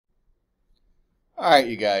All right,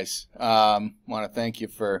 you guys. Want to thank you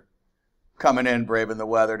for coming in, braving the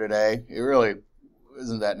weather today. It really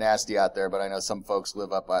isn't that nasty out there, but I know some folks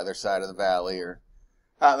live up either side of the valley or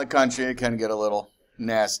out in the country. It can get a little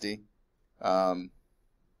nasty. I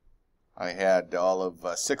had all of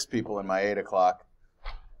 6 people in my 8 o'clock.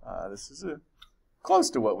 This is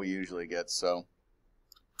close to what we usually get, so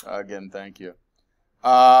again, thank you.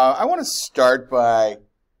 I want to start by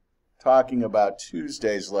talking about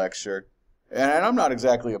Tuesday's lecture, and I'm not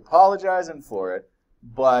exactly apologizing for it,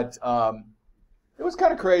 but it was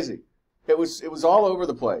kind of crazy. It was all over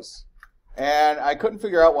the place, and I couldn't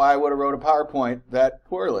figure out why I would have wrote a PowerPoint that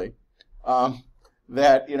poorly.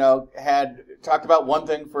 That had talked about one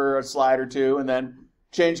thing for a slide or two, and then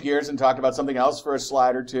changed gears and talked about something else for a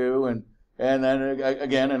slide or two, and then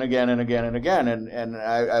again and again and again and again, and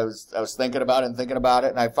I was thinking about it and thinking about it,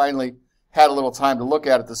 and I finally had a little time to look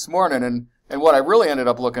at it this morning, and what I really ended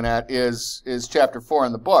up looking at is chapter 4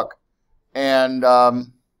 in the book, and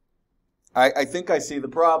I think I see the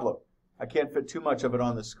problem. I can't fit too much of it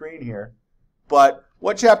on the screen here, but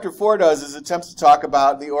what chapter 4 does is attempts to talk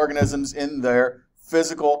about the organisms in their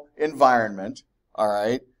physical environment, all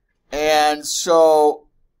right? And so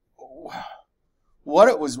what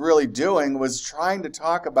it was really doing was trying to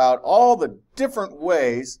talk about all the different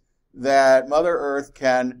ways that Mother Earth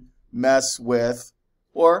can mess with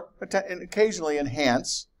or occasionally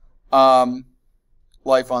enhance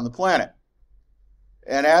life on the planet.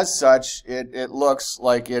 And as such, it looks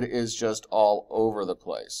like it is just all over the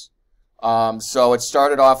place. So it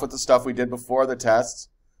started off with the stuff we did before the tests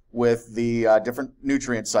with the different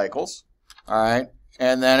nutrient cycles, all right?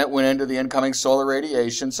 And then it went into the incoming solar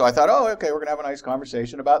radiation. So I thought, oh, okay, we're going to have a nice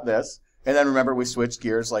conversation about this. And then remember, we switched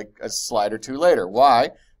gears like a slide or two later. Why?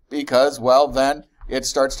 Because, well, then it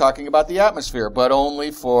starts talking about the atmosphere, but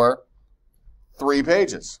only for 3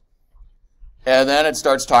 pages. And then it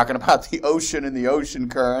starts talking about the ocean and the ocean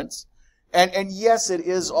currents. And yes, it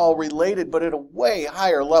is all related, but at a way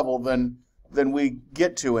higher level than we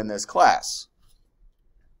get to in this class.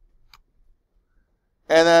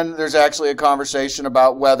 And then there's actually a conversation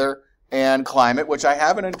about weather and climate, which I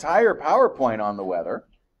have an entire PowerPoint on the weather.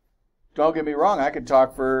 Don't get me wrong, I could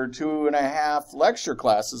talk for 2.5 lecture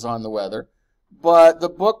classes on the weather, but the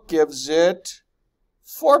book gives it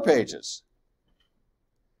 4 pages.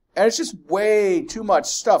 And it's just way too much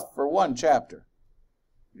stuff for one chapter.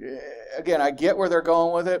 Again, I get where they're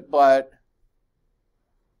going with it, but...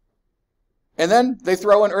 And then they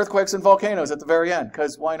throw in earthquakes and volcanoes at the very end,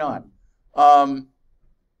 because why not?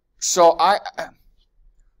 So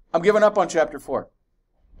I'm giving up on chapter 4,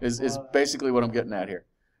 is basically what I'm getting at here.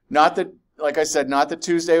 Not that, like I said, not that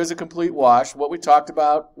Tuesday was a complete wash. What we talked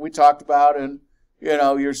about, and,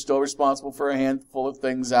 you're still responsible for a handful of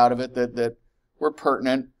things out of it that were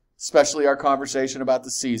pertinent, especially our conversation about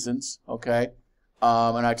the seasons, okay?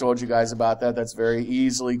 And I told you guys about that. That's very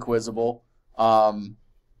easily quizzable. But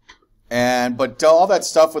all that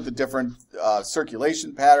stuff with the different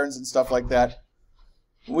circulation patterns and stuff like that,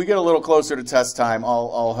 when we get a little closer to test time,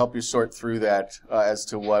 I'll help you sort through that as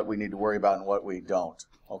to what we need to worry about and what we don't,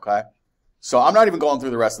 okay? So I'm not even going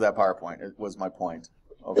through the rest of that PowerPoint. It was my point,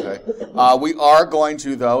 okay? We are going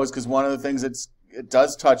to, though, is because one of the things it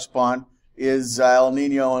does touch upon is El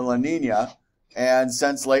Nino and La Nina, and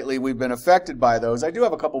since lately we've been affected by those, I do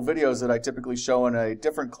have a couple videos that I typically show in a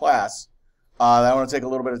different class that I want to take a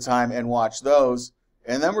little bit of time and watch those,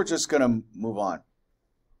 and then we're just going to move on,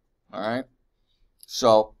 all right?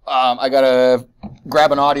 So I got to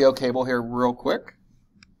grab an audio cable here real quick.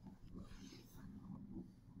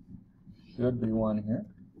 Should be one here.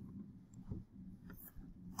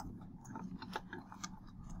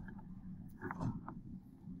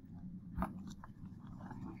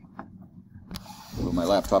 Move my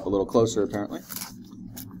laptop a little closer, apparently.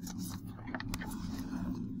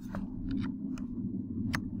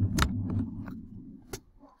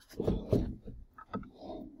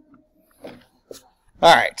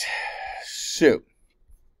 All right, shoot.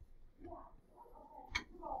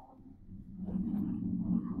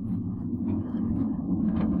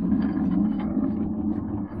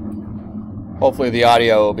 Hopefully the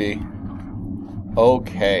audio will be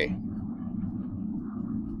okay.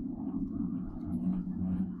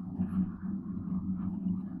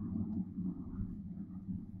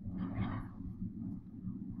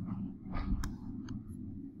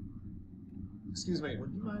 Excuse me,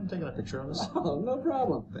 would you mind taking a picture of us? Oh, no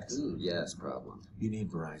problem. Thanks. Ooh, yes, problem. You need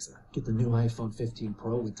Verizon. Get the new iPhone 15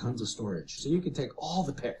 Pro with tons of storage, so you can take all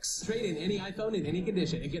the pics. Trade in any iPhone in any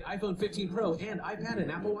condition and get iPhone 15 Pro and iPad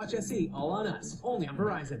and Apple Watch SE all on us. Only on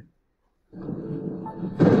Verizon.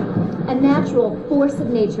 A natural force of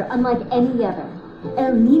nature unlike any other.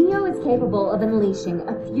 El Nino is capable of unleashing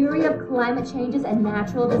a fury of climate changes and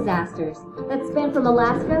natural disasters that span from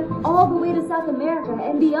Alaska all the way to South America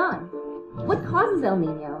and beyond. What causes El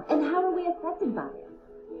Nino, and how are we affected by it?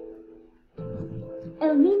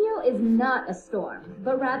 El Nino is not a storm,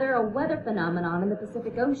 but rather a weather phenomenon in the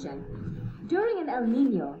Pacific Ocean. During an El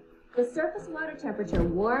Nino, the surface water temperature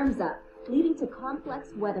warms up, leading to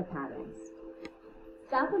complex weather patterns.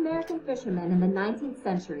 South American fishermen in the 19th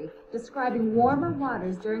century, describing warmer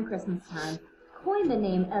waters during Christmas time, coined the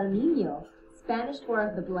name El Nino, Spanish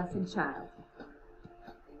for the Blessed Child.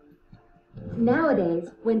 Nowadays,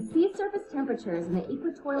 when sea surface temperatures in the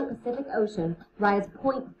equatorial Pacific Ocean rise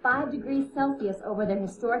 0.5 degrees Celsius over their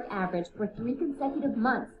historic average for 3 consecutive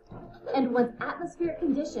months, and once atmospheric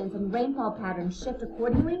conditions and rainfall patterns shift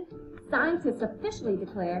accordingly, scientists officially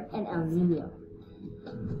declare an El Nino.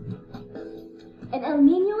 An El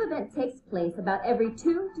Nino event takes place about every 2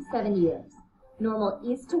 to 7 years. Normal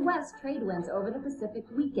east to west trade winds over the Pacific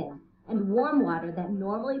weaken, and warm water that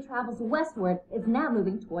normally travels westward is now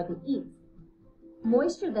moving toward the east.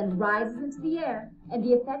 Moisture then rises into the air, and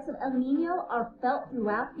the effects of El Nino are felt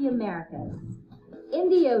throughout the Americas. In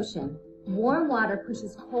the ocean, warm water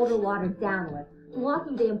pushes colder water downward,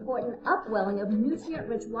 blocking the important upwelling of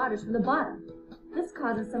nutrient-rich waters from the bottom. This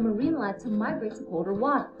causes some marine life to migrate to colder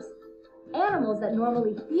waters. Animals that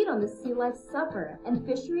normally feed on this sea life suffer, and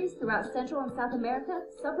fisheries throughout Central and South America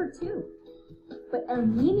suffer too. But El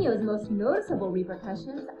Nino's most noticeable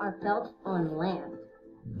repercussions are felt on land.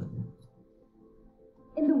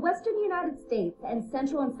 In the western United States and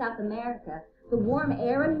Central and South America, the warm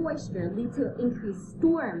air and moisture lead to increased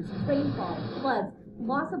storms, rainfall, floods,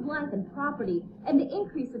 loss of life and property, and the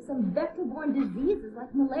increase of some vector-borne diseases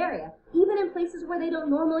like malaria, even in places where they don't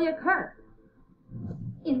normally occur.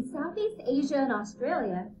 In Southeast Asia and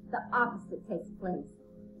Australia, the opposite takes place.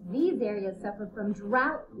 These areas suffer from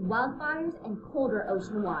drought, wildfires, and colder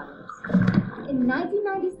ocean waters. In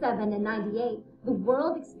 1997 and 98, the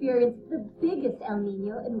world experienced the biggest El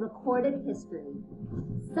Nino in recorded history.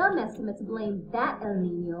 Some estimates blame that El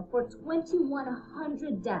Nino for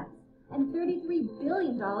 2,100 deaths and $33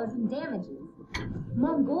 billion in damages.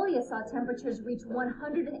 Mongolia saw temperatures reach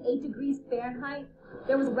 108 degrees Fahrenheit.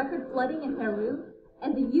 There was record flooding in Peru.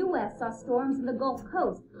 And the U.S. saw storms in the Gulf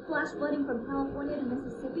Coast, flash flooding from California to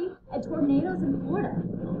Mississippi, and tornadoes in Florida.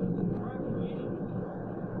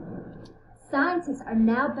 Scientists are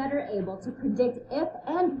now better able to predict if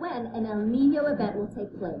and when an El Nino event will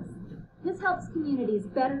take place. This helps communities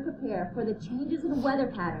better prepare for the changes in weather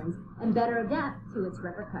patterns and better adapt to its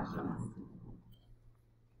repercussions.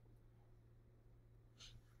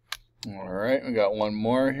 All right, we got one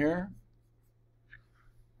more here.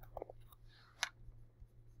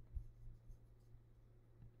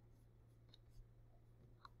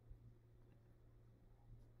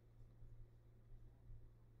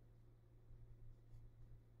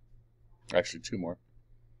 Actually, two more.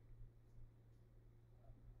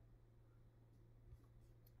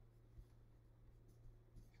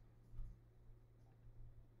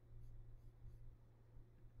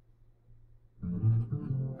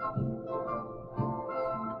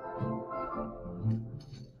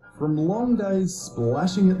 From long days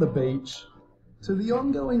splashing at the beach to the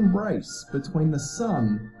ongoing race between the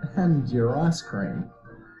sun and your ice cream.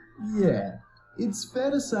 Yeah, it's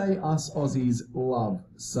fair to say us Aussies love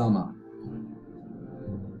summer.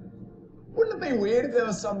 Wouldn't it be weird if there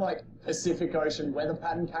was some, like, Pacific Ocean weather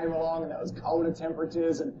pattern came along and there was colder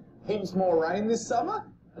temperatures and heaps more rain this summer?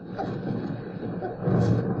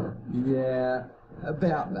 Yeah,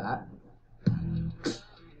 about that.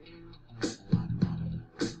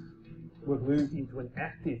 We've moved into an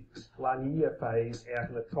active La Nina phase out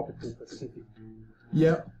in the tropical Pacific.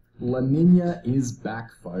 Yep, La Nina is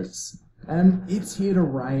back, folks, and it's here to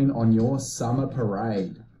rain on your summer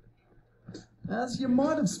parade. As you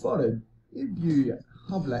might have spotted, if you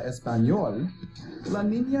habla español, La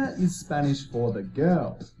Nina is Spanish for the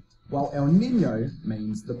girl, while El Nino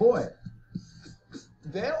means the boy.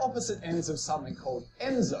 They're opposite ends of something called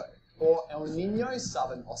ENSO, or El Nino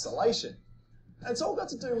Southern Oscillation. And it's all got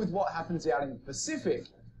to do with what happens out in the Pacific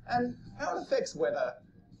and how it affects weather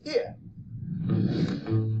here.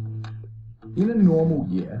 In a normal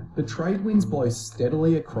year, the trade winds blow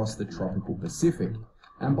steadily across the tropical Pacific,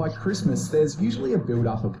 and by Christmas there's usually a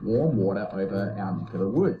build-up of warm water over our neck of the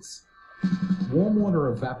woods. Warm water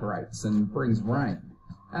evaporates and brings rain,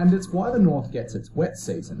 and it's why the north gets its wet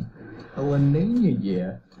season. A La Nina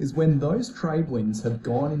year is when those trade winds have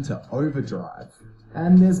gone into overdrive,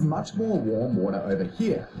 and there's much more warm water over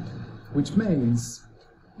here, which means,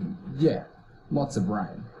 yeah, lots of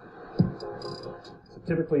rain.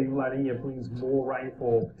 Typically, La Nina brings more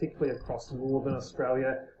rainfall, particularly across northern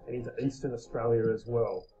Australia and into eastern Australia as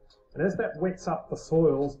well. And as that wets up the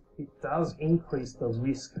soils, it does increase the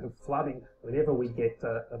risk of flooding whenever we get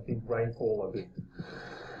a big rainfall event.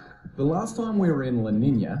 The last time we were in La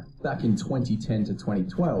Nina, back in 2010 to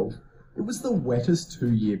 2012, it was the wettest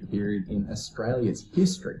 2-year period in Australia's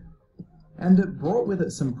history. And it brought with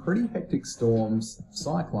it some pretty hectic storms,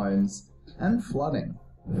 cyclones, and flooding.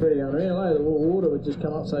 Pretty unreal, eh? The water would just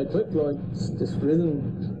come up so quick, like it's just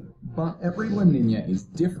risen. But every La Nina is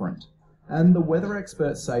different, and the weather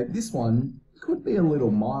experts say this one could be a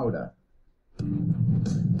little milder.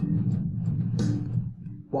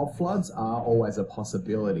 While floods are always a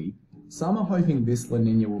possibility, some are hoping this La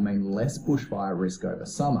Nina will mean less bushfire risk over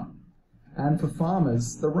summer. And for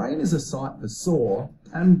farmers, the rain is a sight for sore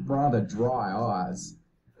and rather dry eyes.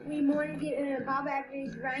 We might get an above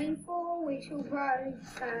average rainfall, which will grow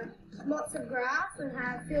lots of grass and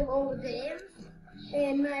fill all the dams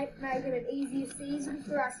and make it an easier season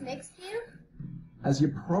for us next year. As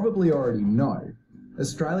you probably already know,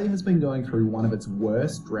 Australia has been going through one of its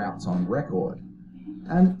worst droughts on record.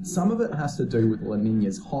 And some of it has to do with La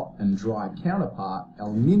Nina's hot and dry counterpart,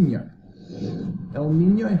 El Nino. El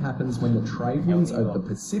Nino happens when the trade winds over the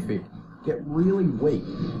Pacific get really weak,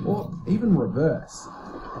 or even reverse,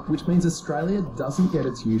 which means Australia doesn't get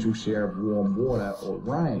its usual share of warm water or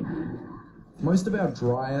rain. Most of our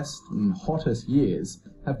driest and hottest years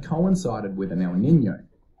have coincided with an El Nino.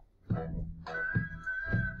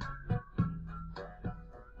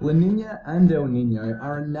 La Nina and El Nino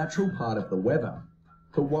are a natural part of the weather,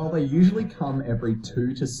 but while they usually come every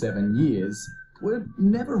 2 to 7 years, we're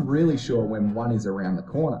never really sure when one is around the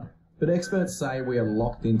corner. But experts say we are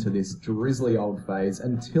locked into this drizzly old phase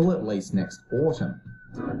until at least next autumn.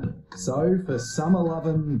 So for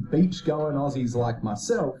summer-loving, beach-going Aussies like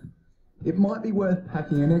myself, it might be worth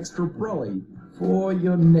packing an extra brolly for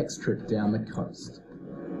your next trip down the coast.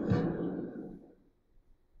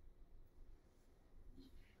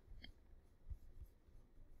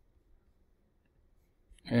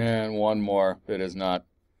 And one more that is not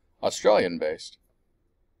Australian-based.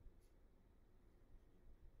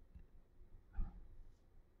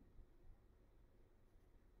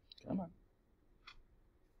 Come on.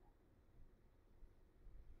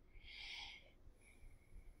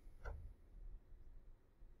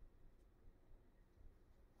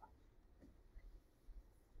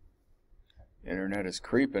 Internet is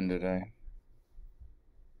creeping today.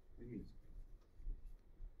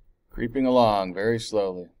 Creeping along very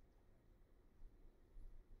slowly.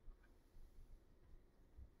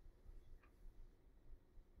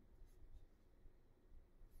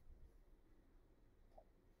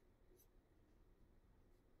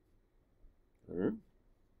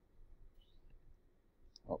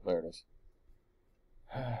 Oh, there it is.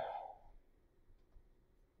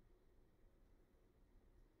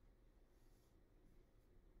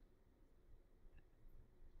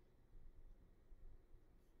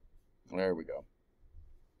 There we go.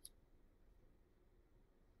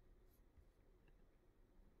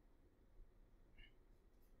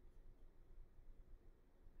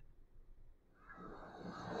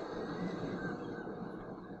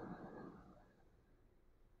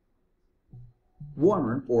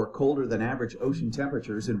 Warmer or colder than average ocean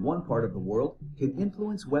temperatures in one part of the world can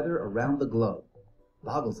influence weather around the globe.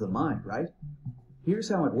 Boggles the mind, right? Here's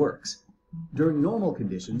how it works. During normal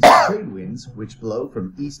conditions, trade winds, which blow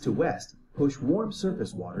from east to west, push warm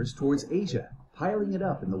surface waters towards Asia, piling it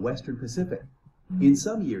up in the western Pacific. In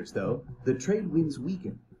some years, though, the trade winds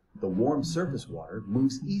weaken. The warm surface water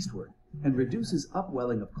moves eastward and reduces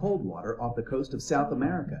upwelling of cold water off the coast of South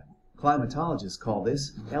America. Climatologists call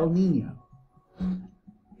this El Nino.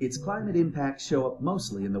 Its climate impacts show up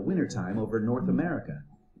mostly in the wintertime over North America.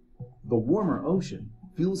 The warmer ocean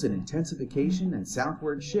fuels an intensification and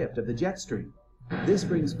southward shift of the jet stream. This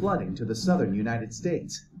brings flooding to the southern United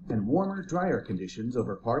States and warmer, drier conditions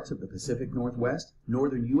over parts of the Pacific Northwest,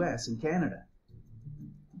 northern U.S., and Canada.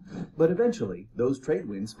 But eventually, those trade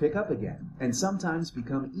winds pick up again and sometimes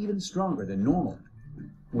become even stronger than normal.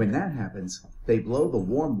 When that happens, they blow the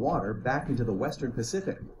warm water back into the western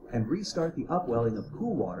Pacific and restart the upwelling of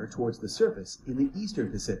cool water towards the surface in the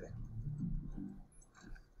eastern Pacific.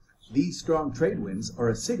 These strong trade winds are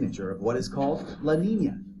a signature of what is called La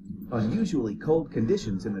Nina, unusually cold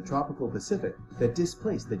conditions in the tropical Pacific that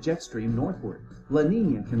displace the jet stream northward. La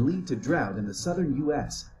Nina can lead to drought in the southern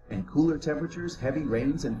U.S. and cooler temperatures, heavy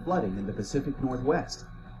rains, and flooding in the Pacific Northwest.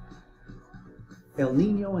 El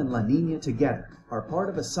Nino and La Nina together are part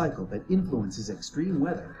of a cycle that influences extreme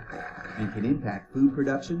weather and can impact food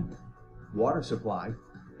production, water supply,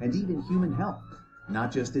 and even human health.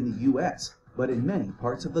 not just in the U.S., but in many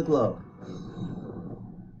parts of the globe.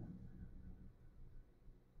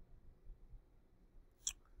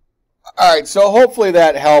 All right, so hopefully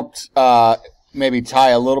that helped maybe tie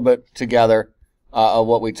a little bit together of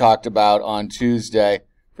what we talked about on Tuesday.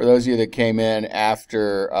 For those of you that came in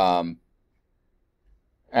after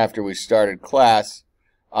we started class,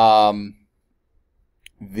 I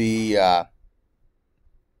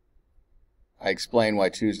explained why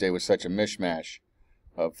Tuesday was such a mishmash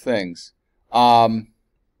of things.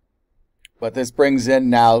 But this brings in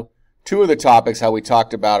now two of the topics how we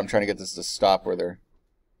talked about. I'm trying to get this to stop where they're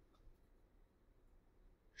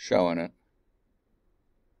showing it.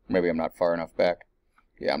 Maybe I'm not far enough back.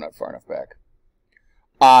 Yeah, I'm not far enough back.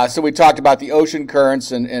 So we talked about the ocean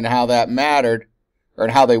currents and how that mattered, or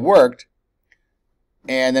how they worked.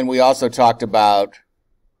 And then we also talked about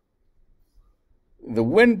the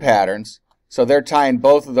wind patterns. So they're tying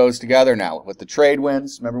both of those together now with the trade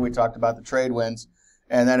winds. Remember we talked about the trade winds.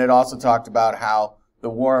 And then it also talked about how the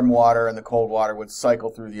warm water and the cold water would cycle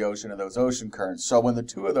through the ocean and those ocean currents. So when the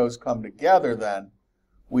two of those come together, then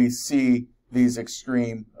we see these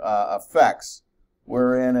extreme effects.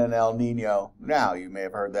 We're in an El Nino now. You may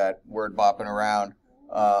have heard that word bopping around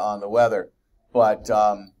on the weather, but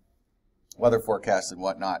weather forecasts and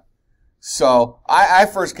whatnot. So I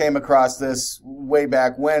first came across this way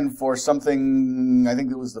back when for something, I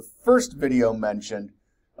think it was the first video mentioned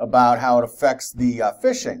about how it affects the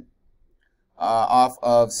fishing off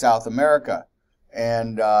of South America.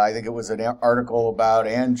 And I think it was an article about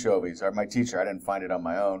anchovies. Or my teacher, I didn't find it on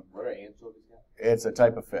my own. What are anchovies? It's a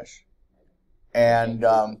type of fish. And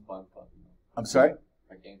I'm sorry?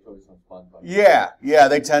 Like anchovies on SpongeBob. Yeah,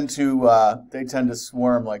 they tend to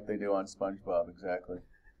swarm like they do on SpongeBob. Exactly.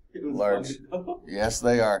 Large. Yes,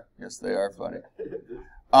 they are. Yes, they are funny.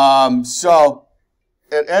 So,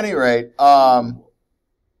 at any rate, the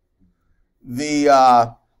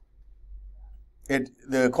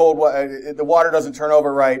water doesn't turn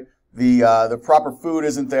over right. The proper food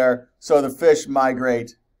isn't there, so the fish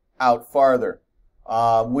migrate out farther.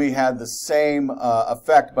 We had the same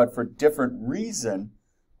effect, but for different reason,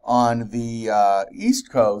 on the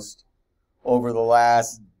East Coast over the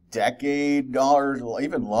last decade or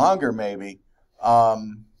even longer, maybe. I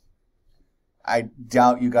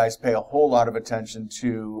doubt you guys pay a whole lot of attention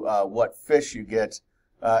to what fish you get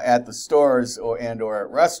at the stores or at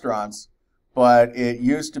restaurants. But it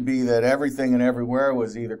used to be that everything and everywhere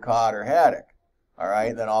was either cod or haddock. All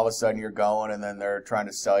right, then all of a sudden you're going, and then they're trying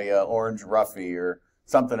to sell you orange roughy or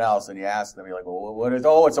something else, and you ask them, you're like, well, what is?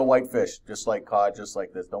 Oh, it's a white fish, just like cod, just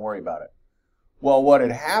like this. Don't worry about it. Well, what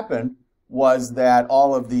had happened was that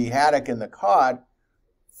all of the haddock and the cod,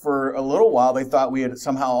 for a little while, they thought we had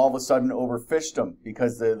somehow all of a sudden overfished them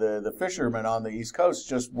because the fishermen on the East Coast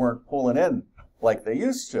just weren't pulling in like they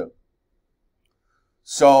used to.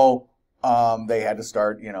 So they had to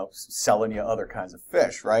start, selling you other kinds of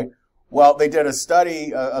fish, right? Well, they did a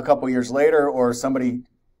study a couple years later, or somebody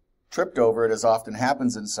tripped over it, as often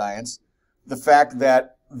happens in science, the fact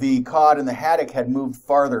that the cod and the haddock had moved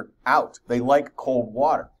farther out. They like cold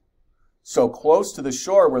water. So close to the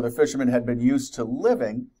shore where the fishermen had been used to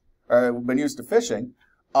living, or been used to fishing,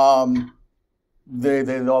 all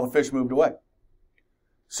the fish moved away.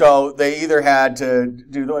 So they either had to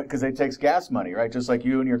do it because it takes gas money, right? Just like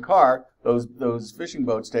you in your car, those fishing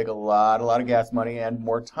boats take a lot of gas money and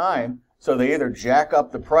more time. So they either jack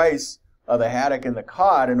up the price of the haddock and the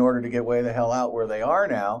cod in order to get way the hell out where they are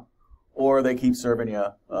now, or they keep serving you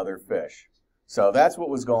other fish. So that's what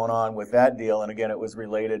was going on with that deal. And again, it was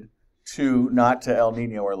related to not to El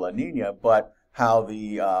Nino or La Nina, but how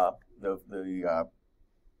the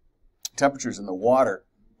temperatures in the water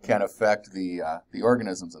can affect the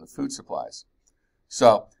organisms and the food supplies.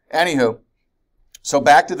 So, anywho, so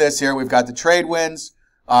back to this here. We've got the trade winds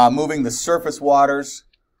moving the surface waters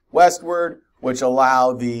westward, which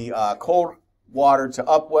allow the cold water to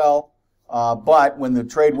upwell. But when the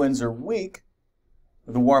trade winds are weak,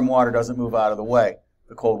 the warm water doesn't move out of the way.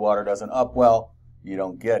 The cold water doesn't upwell. You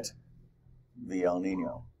don't get the El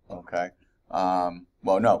Nino. Okay.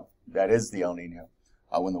 Well, no, that is the El Nino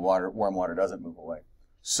when the warm water doesn't move away.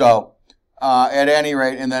 So, at any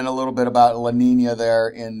rate, and then a little bit about La Nina there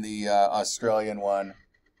in the Australian one.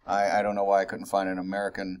 I don't know why I couldn't find an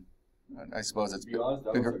American. I suppose it's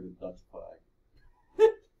bigger.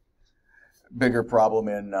 Bigger problem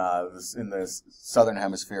in the southern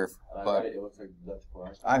hemisphere. But it looks like the Dutch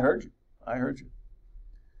flag. I heard you.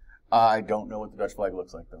 I don't know what the Dutch flag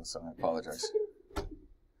looks like though, so I apologize.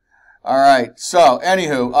 All right. So,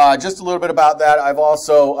 anywho, just a little bit about that. I've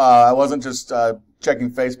also I wasn't just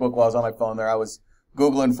checking Facebook while I was on my phone there. I was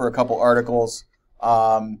Googling for a couple articles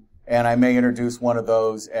And I may introduce one of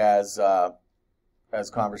those as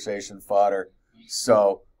conversation fodder.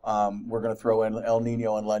 So we're going to throw in El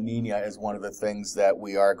Nino and La Nina as one of the things that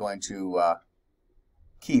we are going to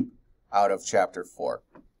keep out of Chapter 4.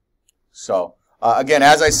 So again,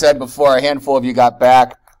 as I said before, a handful of you got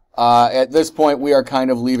back. At this point, we are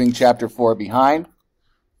kind of leaving Chapter 4 behind.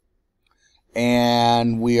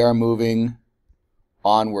 And we are moving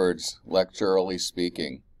onwards, lecturally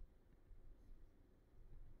speaking.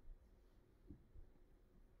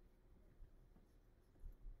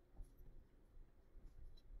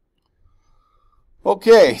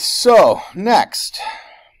 Okay, so next.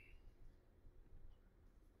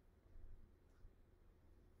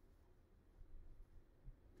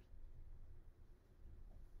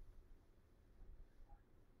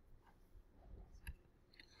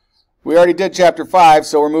 We already did Chapter 5,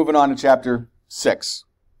 so we're moving on to Chapter 6.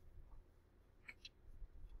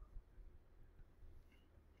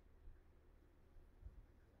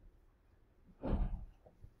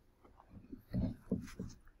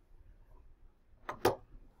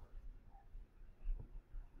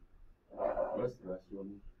 What's terrestrial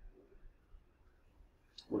mean?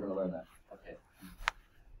 We're going to learn that. Okay.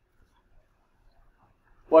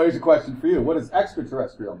 Well, here's a question for you. What does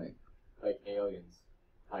extraterrestrial mean? Like aliens.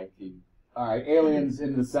 IT. All right, aliens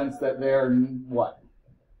in the sense that they're what?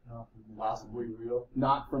 Possibly real.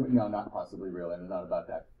 Not possibly real, and it's not about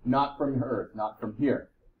that. Not from Earth, not from here.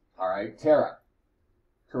 All right, Terra,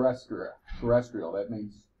 terrestrial, that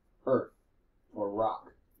means Earth or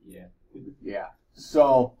rock. Yeah. Yeah.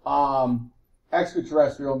 So,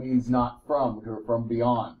 extraterrestrial means not from, or from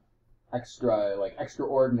beyond. Extra, like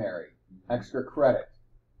extraordinary, extra credit.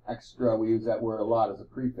 Extra, we use that word a lot as a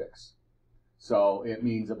prefix. So it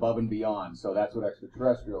means above and beyond. So that's what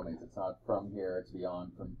extraterrestrial means. It's not from here, it's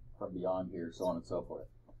beyond, from beyond here, so on and so forth.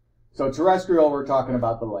 So terrestrial, we're talking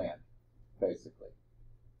about the land, basically.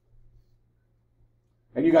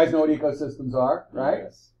 And you guys know what ecosystems are, right?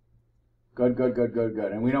 Yes. Good.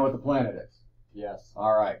 And we know what the planet is. Yes.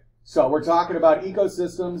 All right. So we're talking about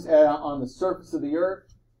ecosystems on the surface of the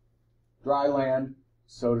Earth, dry land,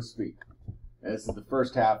 so to speak. And this is the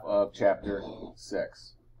first half of Chapter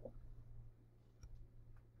 6.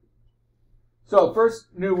 So first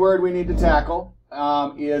new word we need to tackle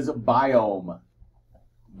is biome.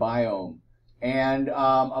 Biome. And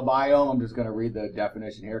a biome, I'm just going to read the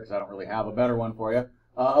definition here because I don't really have a better one for you.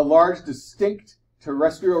 A large, distinct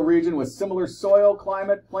terrestrial region with similar soil,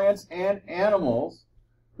 climate, plants, and animals,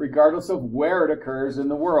 regardless of where it occurs in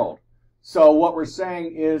the world. So what we're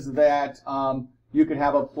saying is that you could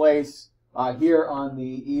have a place here on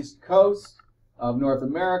the east coast of North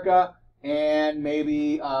America, and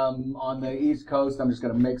maybe on the east coast, I'm just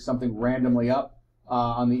going to make something randomly up,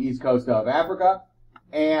 on the east coast of Africa.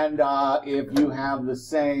 And if you have the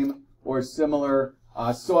same or similar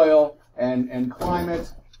soil and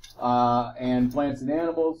climate and plants and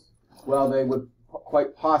animals, well, they would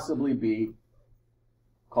quite possibly be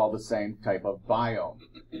called the same type of biome.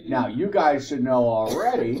 Now, you guys should know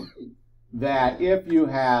already that if you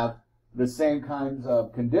have the same kinds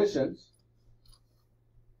of conditions,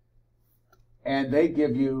 and they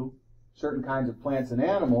give you certain kinds of plants and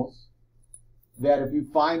animals, that if you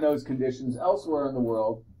find those conditions elsewhere in the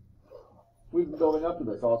world, we've been building up to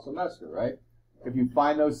this all semester, right? If you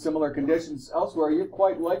find those similar conditions elsewhere, you're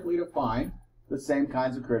quite likely to find the same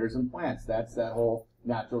kinds of critters and plants. That's that whole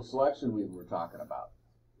natural selection we were talking about.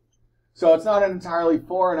 So it's not an entirely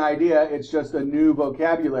foreign idea, it's just a new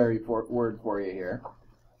vocabulary word for you here.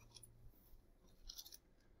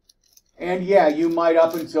 And yeah, you might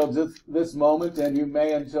up until just this moment, and you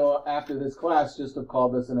may until after this class just have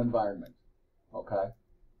called this an environment. Okay?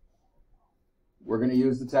 We're going to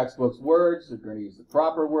use the textbook's words. We're going to use the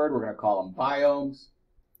proper word. We're going to call them biomes.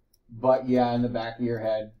 But yeah, in the back of your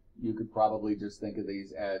head, you could probably just think of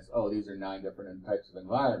these as, oh, these are 9 different types of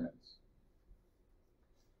environments.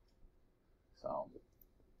 So,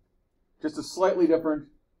 just a slightly different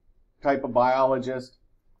type of biologist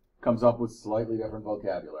comes up with slightly different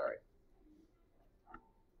vocabulary.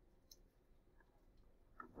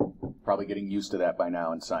 Probably getting used to that by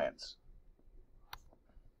now in science.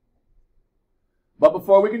 But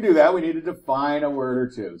before we can do that, we need to define a word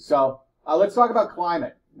or two. So let's talk about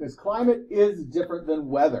climate, because climate is different than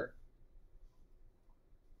weather.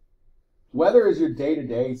 Weather is your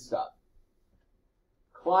day-to-day stuff.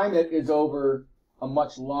 Climate is over a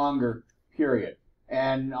much longer period.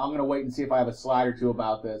 And I'm going to wait and see if I have a slide or two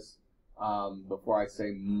about this before I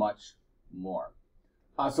say much more.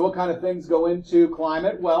 So what kind of things go into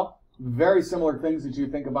climate? Well, very similar things that you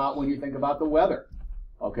think about when you think about the weather.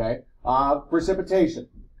 Okay? Precipitation.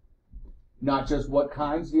 Not just what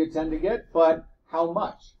kinds do you tend to get, but how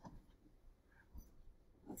much.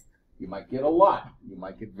 You might get a lot. You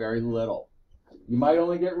might get very little. You might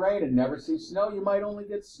only get rain and never see snow. You might only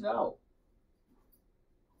get snow.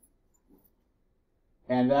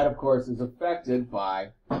 And that, of course, is affected by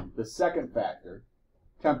the second factor,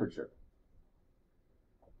 temperature.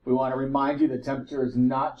 We want to remind you that temperature is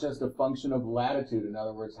not just a function of latitude. In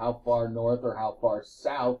other words, how far north or how far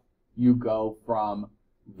south you go from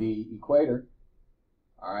the equator,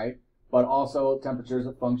 all right? But also temperature is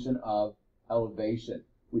a function of elevation.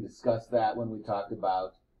 We discussed that when we talked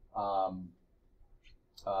about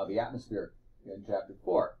the atmosphere in chapter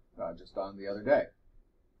 4, just on the other day.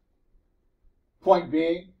 Point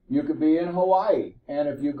being, you could be in Hawaii, and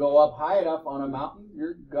if you go up high enough on a mountain,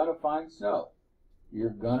 you're going to find snow. You're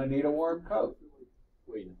going to need a warm coat.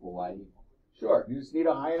 Wait, in Hawaii? Sure, you just need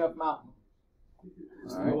a high enough mountain.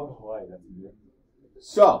 All right? Hawaii, that's weird.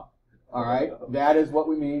 So, all right, that is what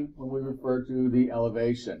we mean when we refer to the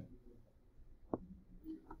elevation.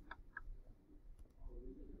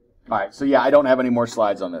 All right, so yeah, I don't have any more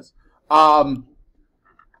slides on this.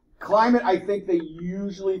 Climate, I think they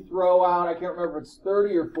usually throw out, I can't remember if it's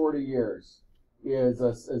 30 or 40 years, is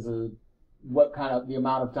what kind of the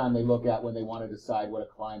amount of time they look at when they want to decide what a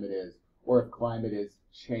climate is, or if climate is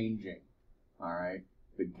changing. All right,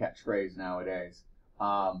 big catchphrase nowadays.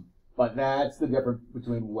 But that's the difference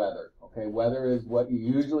between weather. Okay, weather is what you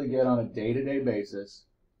usually get on a day-to-day basis.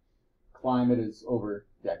 Climate is over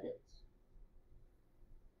decades.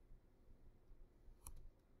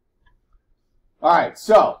 All right,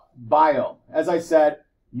 so biome. As I said,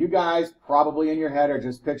 you guys probably in your head are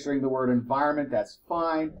just picturing the word environment. That's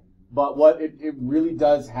fine. But what it really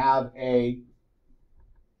does have a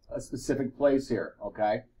specific place here,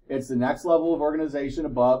 okay? It's the next level of organization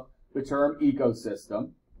above the term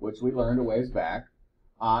ecosystem, which we learned a ways back.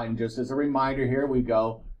 And just as a reminder here, we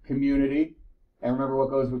go community. And remember what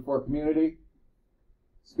goes before community?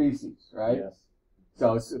 Species, right? Yes.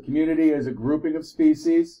 So a community is a grouping of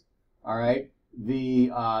species, all right? The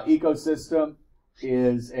ecosystem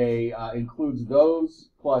is includes those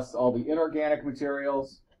plus all the inorganic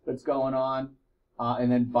materials that's going on. And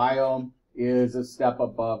then biome is a step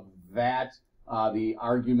above that. The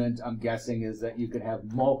argument, I'm guessing, is that you could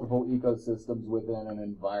have multiple ecosystems within an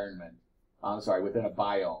environment. Within a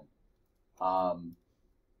biome.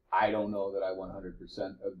 I don't know that I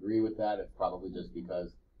 100% agree with that. It's probably just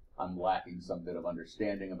because I'm lacking some bit of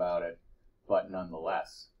understanding about it. But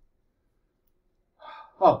nonetheless.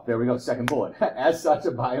 Oh, there we go, second bullet. As such,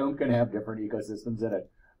 a biome can have different ecosystems in it.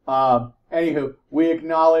 Anywho, we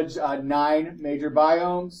acknowledge 9 major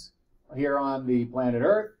biomes here on the planet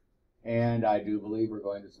Earth. And I do believe we're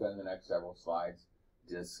going to spend the next several slides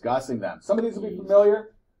discussing them. Some of these will be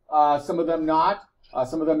familiar, some of them not.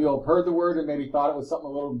 Some of them you'll have heard the word and maybe thought it was something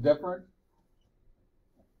a little different.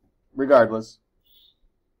 Regardless.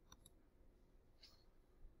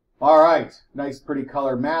 All right, nice pretty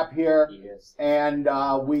color map here. Yes. And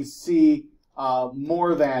we see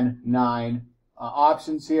more than 9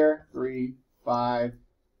 options here. 3, 5,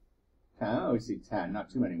 10. Oh, we see 10,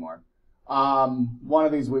 not too many more. One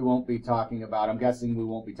of these we won't be talking about. I'm guessing we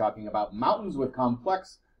won't be talking about mountains with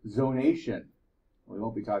complex zonation. We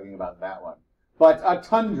won't be talking about that one. But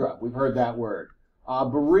tundra, we've heard that word.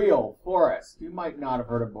 Boreal forest. You might not have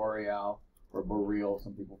heard of boreal or boreal.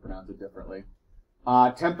 Some people pronounce it differently.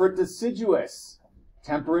 Temperate deciduous.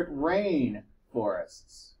 Temperate rain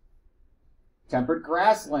forests. Temperate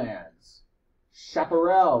grasslands.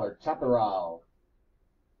 Chaparral or chaparral.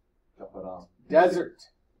 Desert.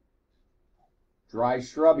 Dry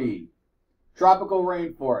shrubby. Tropical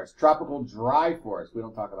rainforest. Tropical dry forest. We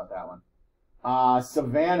don't talk about that one.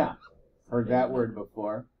 Savanna. Heard that word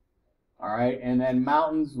before. All right. And then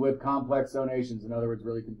mountains with complex zonations. In other words,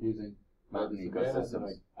 really confusing mountain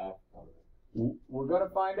ecosystems. We're going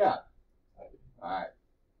to find out. All right.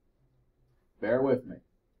 Bear with me.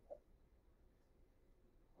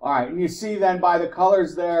 All right. And you see then by the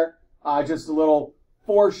colors there, just a little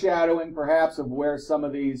foreshadowing perhaps of where some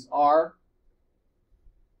of these are.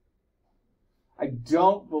 I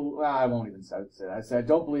won't even say that. I said I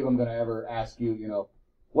don't believe I'm going to ever ask you,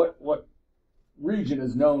 what region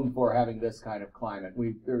is known for having this kind of climate.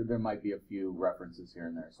 There might be a few references here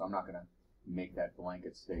and there, so I'm not going to make that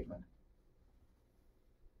blanket statement.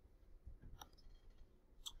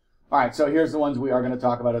 All right, so here's the ones we are going to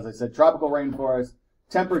talk about. As I said, tropical rainforest,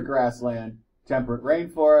 temperate grassland, temperate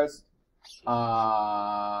rainforest,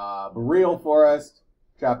 boreal forest,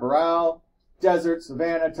 chaparral, desert,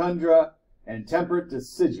 savanna, tundra, and temperate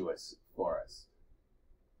deciduous forest.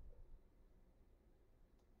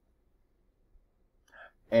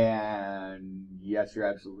 And yes, you're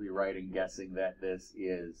absolutely right in guessing that this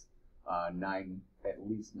is at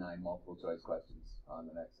least 9 multiple choice questions on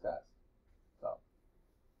the next test. So,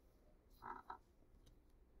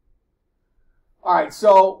 all right.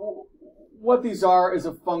 So what these are is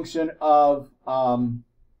a function of the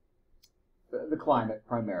climate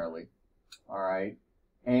primarily. All right.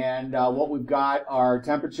 And what we've got are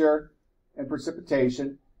temperature and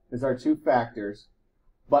precipitation as our 2 factors.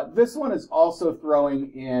 But this one is also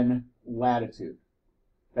throwing in latitude.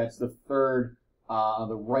 That's the third, on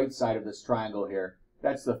the right side of this triangle here.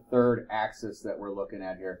 That's the third axis that we're looking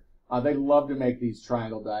at here. They love to make these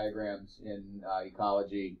triangle diagrams in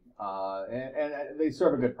ecology, and they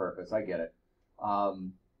serve a good purpose. I get it.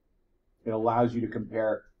 It allows you to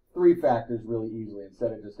compare 3 factors really easily.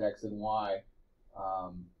 Instead of just X and Y,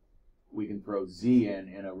 we can throw Z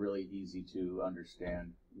in a really easy to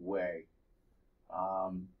understand way.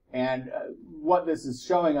 What this is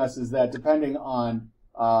showing us is that depending on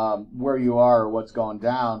where you are or what's going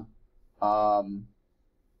down,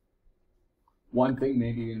 one thing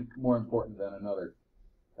may be more important than another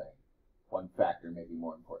thing. One factor may be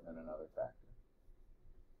more important than another factor.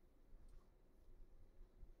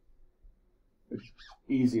 It's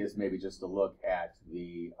easiest maybe just to look at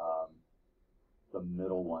the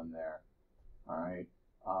middle one there. All right.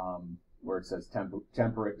 Where it says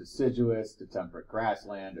temperate deciduous to temperate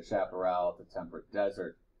grassland to chaparral to temperate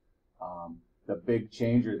desert. The big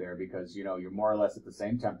changer there, because you're more or less at the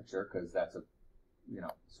same temperature, because that's a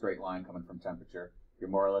straight line coming from temperature. You're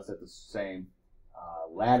more or less at the same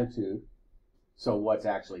latitude. So what's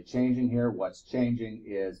actually changing here? What's changing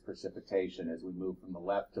is precipitation as we move from the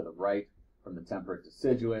left to the right, from the temperate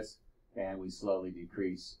deciduous, and we slowly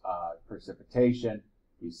decrease precipitation.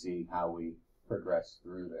 You see how we progress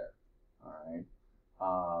through there. All right.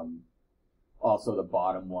 Also, the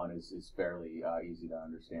bottom one is fairly easy to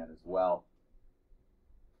understand as well.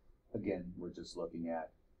 Again, we're just looking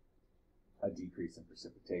at a decrease in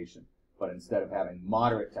precipitation. But instead of having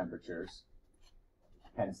moderate temperatures,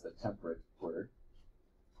 hence the temperate word,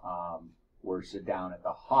 we're down at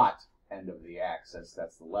the hot end of the axis.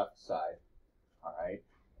 That's the left side. All right.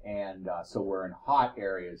 And so we're in hot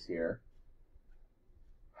areas here.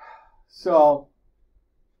 So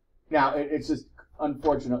now it's just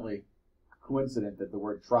unfortunately coincident that the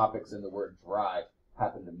word tropics and the word dry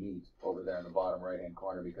happen to meet over there in the bottom right-hand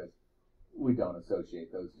corner, because we don't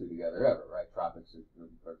associate those two together ever, right? Tropics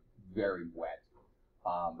are very wet.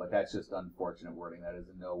 But that's just unfortunate wording. That is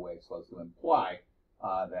in no way supposed to imply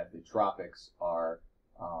that the tropics are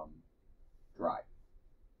dry.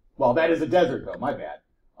 Well, that is a desert, though. My bad.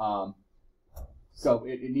 So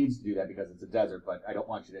it needs to do that because it's a desert, but I don't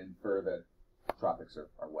want you to infer that tropics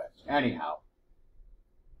are wet. Anyhow,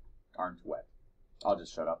 aren't wet. I'll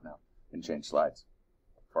just shut up now and change slides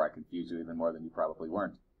before I confuse you even more than you probably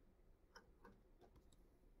weren't.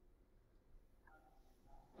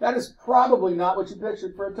 That is probably not what you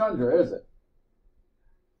pictured for a tundra, is it?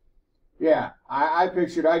 Yeah, I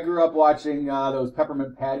grew up watching those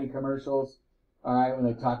peppermint patty commercials, all right, when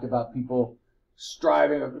they talked about people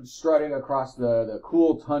strutting across the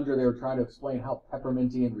cool tundra. They were trying to explain how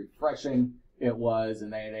pepperminty and refreshing it was,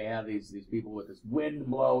 and they have these people with this wind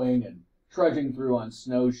blowing and trudging through on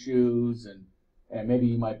snowshoes, and maybe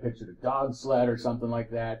you might picture a dog sled or something like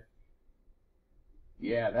that.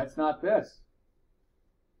 Yeah, that's not this.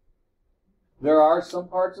 There are some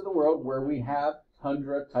parts of the world where we have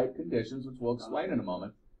tundra-type conditions, which we'll explain in a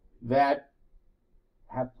moment, that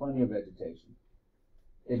have plenty of vegetation.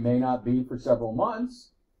 It may not be for several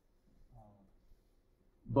months,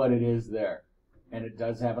 but it is there. And it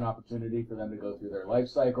does have an opportunity for them to go through their life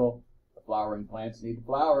cycle. The flowering plants need to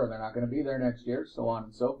flower, and they're not going to be there next year, so on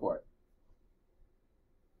and so forth.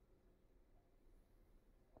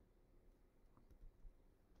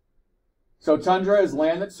 So tundra is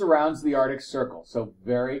land that surrounds the Arctic Circle, so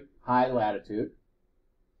very high latitude.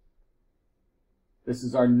 This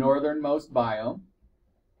is our northernmost biome,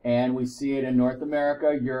 and we see it in North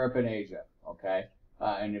America, Europe, and Asia, okay?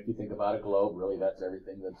 And if you think about a globe, really that's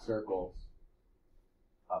everything that circles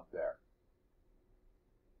up there.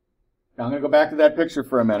 Now I'm going to go back to that picture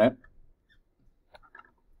for a minute.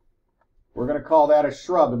 We're going to call that a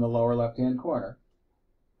shrub in the lower left-hand corner.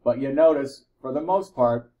 But you notice, for the most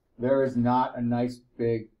part, there is not a nice,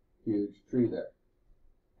 big, huge tree there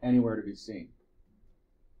anywhere to be seen.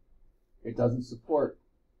 It doesn't support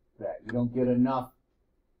that. You don't get enough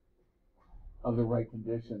of the right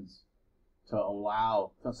conditions to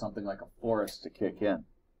allow something like a forest to kick in.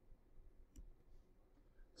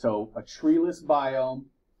 So a treeless biome,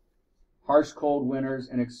 harsh cold winters,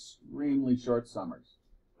 and extremely short summers.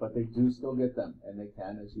 but they do still get them, and they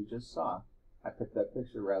can, as you just saw. I picked that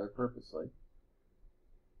picture rather purposely.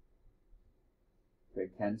 They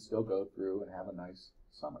can still go through and have a nice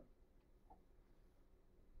summer.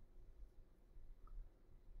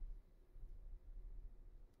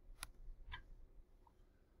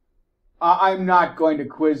 I'm not going to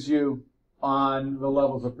quiz you on the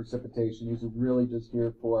levels of precipitation. These are really just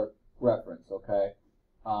here for reference, okay?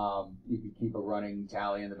 You can keep a running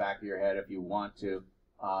tally in the back of your head if you want to.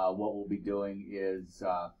 What we'll be doing is,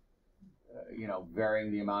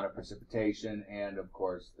 varying the amount of precipitation and, of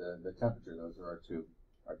course, the temperature. Those are our two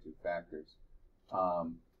factors.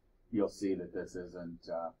 You'll see that this isn't,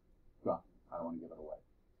 well, I don't want to give it away.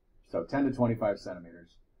 So 10 to 25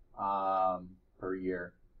 centimeters per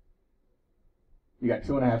year. You got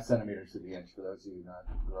 2.5 centimeters to the inch for those of you who not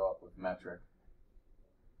grow up with metric.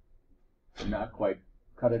 And not quite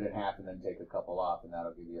cut it in half and then take a couple off, and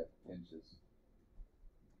that'll give you inches.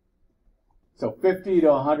 So 50 to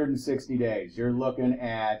 160 days. You're looking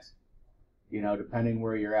at, depending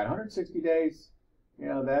where you're at, 160 days.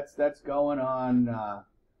 That's going on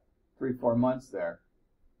 3-4 months there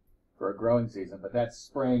for a growing season, but that's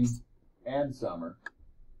spring and summer.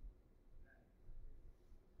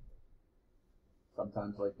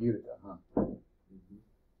 Sometimes like Utica, huh? Mm-hmm.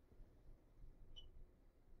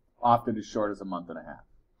 Often as short as a month and a half.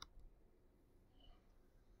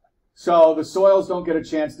 So the soils don't get a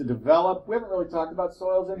chance to develop. We haven't really talked about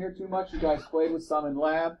soils in here too much. You guys played with some in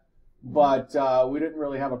lab, but we didn't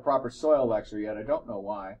really have a proper soil lecture yet. I don't know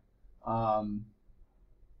why.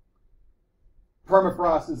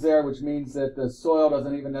 Permafrost is there, which means that the soil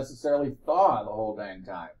doesn't even necessarily thaw the whole dang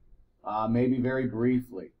time. Maybe very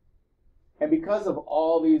briefly. And because of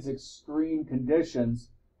all these extreme conditions,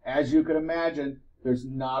 as you can imagine, there's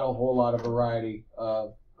not a whole lot of variety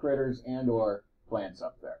of critters and or plants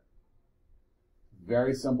up there.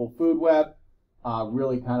 Very simple food web,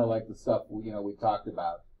 really kind of like the stuff we talked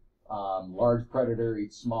about. Large predator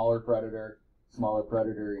eats smaller predator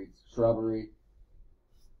eats shrubbery,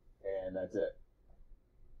 and that's it.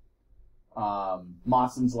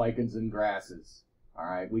 Mossins, lichens, and grasses. All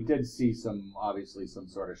right, we did see obviously some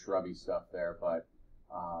sort of shrubby stuff there, but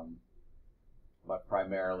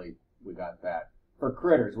primarily we got that. For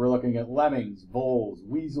critters, we're looking at lemmings, voles,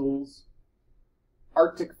 weasels,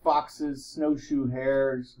 Arctic foxes, snowshoe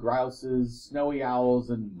hares, grouses, snowy owls,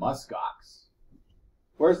 and muskox.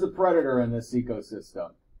 Where's the predator in this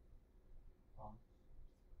ecosystem?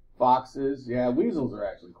 Foxes, yeah, weasels are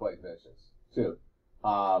actually quite vicious too,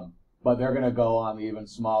 but they're going to go on the even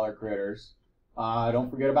smaller critters. Don't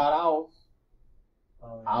forget about owls.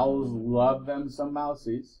 Owls love them some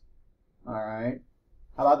mousies. All right.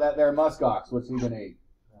 How about that there muskox? What's he going to eat?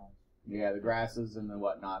 Yeah, the grasses and the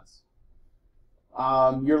whatnots.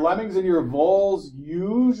 Your lemmings and your voles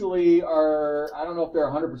usually are, I don't know if they're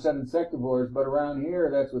 100% insectivores, but around here,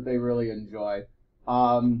 that's what they really enjoy.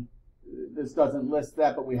 This doesn't list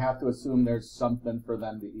that, but we have to assume there's something for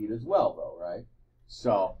them to eat as well, though, right?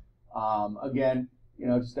 So, again,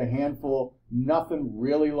 just a handful, nothing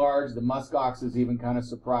really large. The muskox is even kind of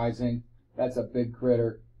surprising. That's a big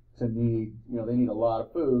critter to need. They need a lot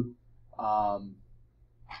of food,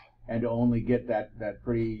 and to only get that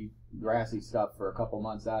pretty grassy stuff for a couple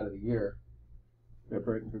months out of the year. They're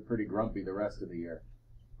pretty grumpy the rest of the year.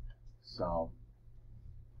 So,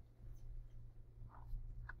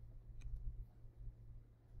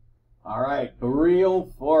 all right,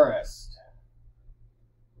 boreal forest.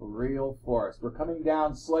 Boreal forest. We're coming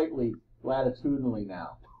down slightly latitudinally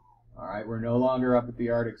now. All right, we're no longer up at the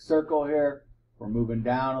Arctic Circle here. We're moving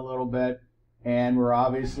down a little bit, and we're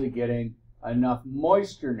obviously getting enough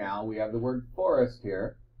moisture now. We have the word forest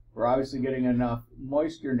here. We're obviously getting enough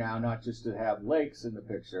moisture now, not just to have lakes in the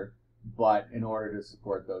picture, but in order to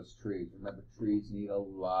support those trees. Remember, trees need a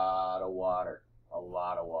lot of water. A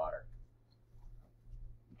lot of water.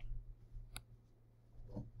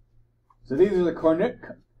 So these are the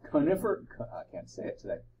I can't say it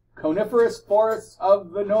today. Coniferous forests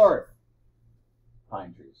of the north.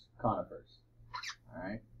 Pine trees, conifers. All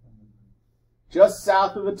right. Just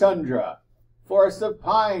south of the tundra, forests of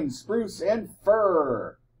pine, spruce, and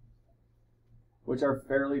fir, which are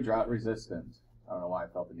fairly drought resistant. I don't know why I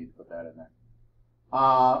felt the need to put that in there.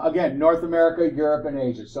 Again, North America, Europe, and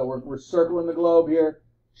Asia. So we're circling the globe here,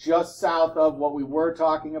 just south of what we were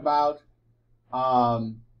talking about.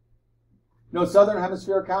 No southern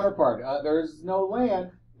hemisphere counterpart. There's no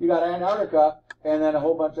land. You got Antarctica and then a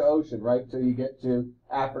whole bunch of ocean, right, till you get to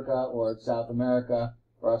Africa or South America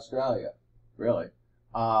or Australia, really.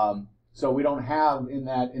 So we don't have in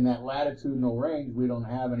that latitudinal range. We don't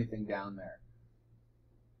have anything down there.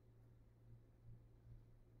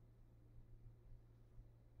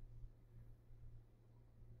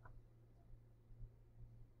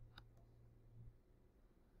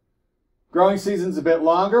 Growing season's a bit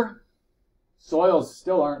longer. Soils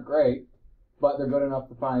still aren't great, but they're good enough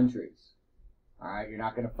for pine trees. All right, you're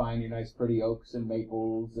not going to find your nice pretty oaks and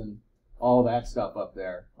maples and all that stuff up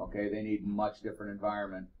there. Okay, they need much different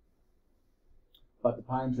environment. But the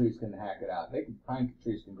pine trees can hack it out. Pine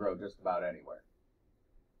trees can grow just about anywhere.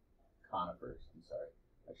 Conifers, I'm sorry.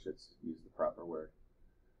 I should use the proper word.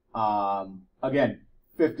 Again,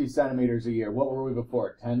 50 centimeters a year. What were we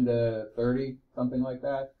before? 10 to 30, something like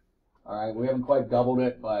that? All right, we haven't quite doubled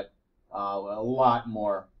it, but a lot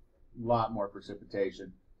more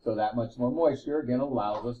precipitation. So that much more moisture, again,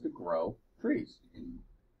 allows us to grow trees.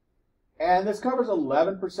 And this covers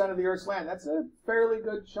 11% of the Earth's land. That's a fairly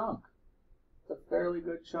good chunk. It's a fairly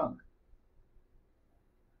good chunk.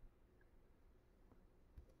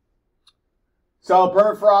 So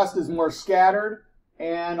permafrost is more scattered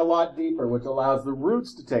and a lot deeper, which allows the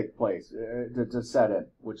roots to take place, to set in,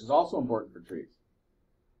 which is also important for trees.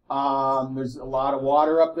 There's a lot of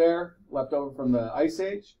water up there left over from the Ice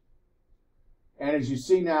Age. And as you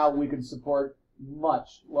see now, we can support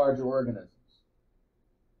much larger organisms.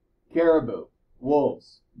 Caribou,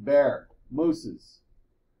 wolves, bear, mooses,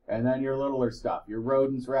 and then your littler stuff, your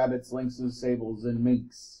rodents, rabbits, lynxes, sables, and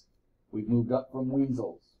minks. We've moved up from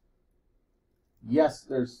weasels. Yes,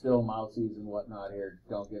 there's still mousies and whatnot here,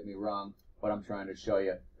 don't get me wrong, but I'm trying to show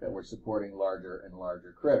you that we're supporting larger and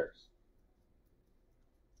larger critters.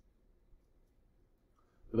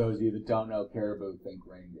 For those of you that don't know, caribou, think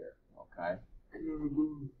reindeer, okay?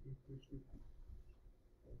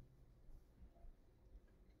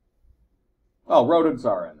 Oh, rodents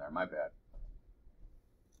are in there, my bad.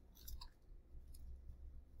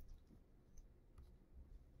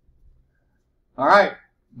 All right,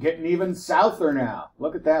 getting even souther now.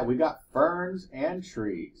 Look at that, we got ferns and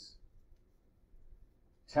trees.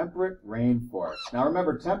 Temperate rainforest. Now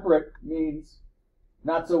remember, temperate means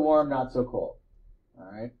not so warm, not so cold. All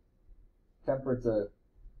right? Temperate's a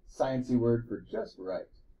sciencey word for just right.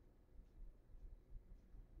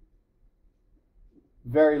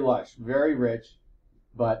 Very lush, very rich,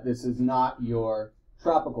 but this is not your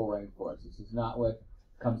tropical rainforest. This is not what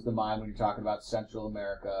comes to mind when you're talking about Central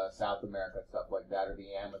America, South America, stuff like that, or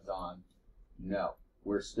the Amazon. No,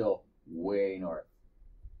 we're still way north.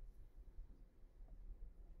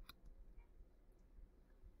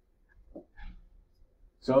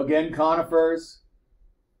 So again, conifers,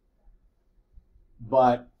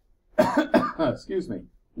 but, excuse me,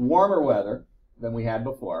 warmer weather than we had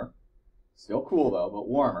before. Still cool though, but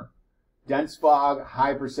warmer. Dense fog,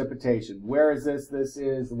 high precipitation. Where is this? This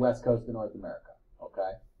is the west coast of North America,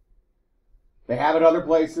 okay? They have it other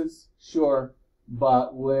places, sure,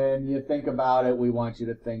 but when you think about it, we want you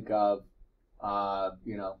to think of,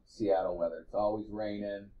 you know, Seattle weather. It's always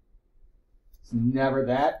raining. It's never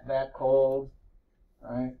that cold,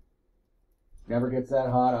 right? Never gets that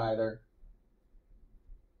hot either.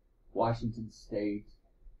 Washington State,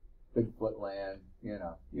 Bigfoot land, you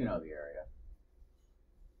know the area.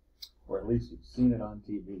 Or at least you've seen it on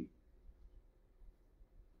TV.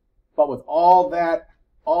 But with all that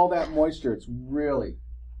moisture, it's really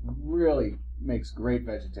makes great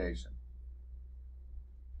vegetation.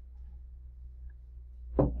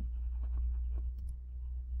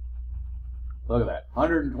 Look at that,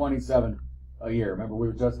 127 a year. Remember, we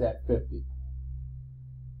were just at 50.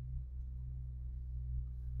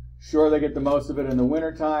 Sure, they get the most of it in the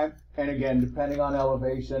wintertime, and again, depending on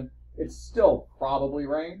elevation, it's still probably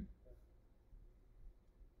rain.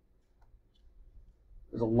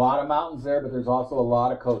 There's a lot of mountains there, but there's also a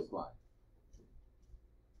lot of coastline.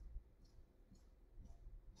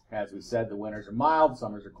 As we said, the winters are mild,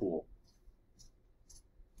 summers are cool.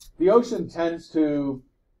 The ocean tends to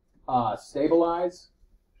stabilize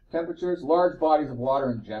temperatures. Large bodies of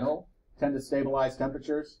water in general tend to stabilize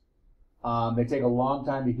temperatures. They take a long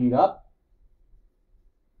time to heat up,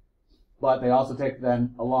 but they also take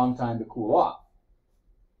then a long time to cool off.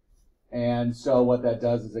 And so what that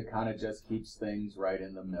does is it kind of just keeps things right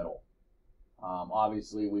in the middle.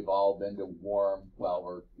 Obviously, we've all been to warm, well,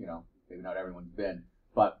 or, you know, maybe not everyone's been,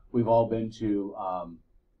 but we've all been to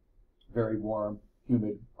very warm,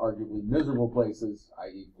 humid, arguably miserable places,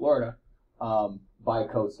 i.e. Florida, by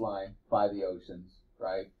coastline, by the oceans,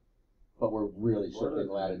 right? But we're really shifting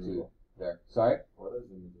latitude there. Sorry? What is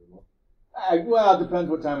miserable? Well, it depends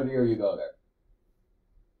what time of the year you go there.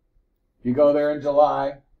 If you go there in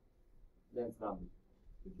July, then it's not.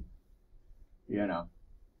 You know.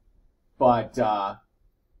 But,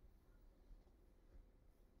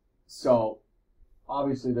 so,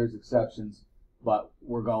 obviously there's exceptions, but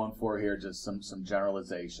we're going for here just some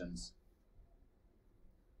generalizations.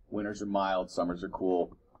 Winters are mild, summers are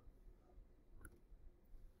cool.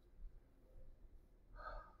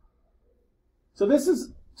 So this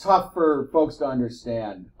is tough for folks to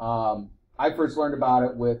understand. I first learned about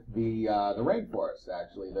it with the rainforest,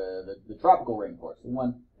 actually, the tropical rainforest, the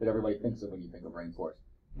one that everybody thinks of when you think of rainforest.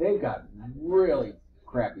 They've got really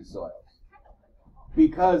crappy soils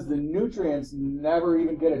because the nutrients never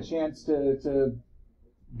even get a chance to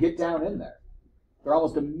get down in there. They're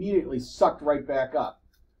almost immediately sucked right back up.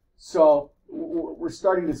 So we're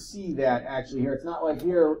starting to see that actually here. It's not like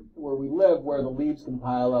here where we live where the leaves can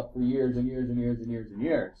pile up for years and years and years and years and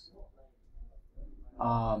years.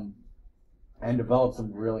 And develop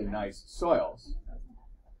some really nice soils.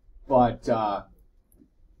 But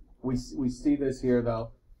we see this here,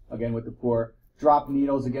 though, again with the poor. Drop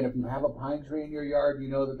needles. Again, if you have a pine tree in your yard, you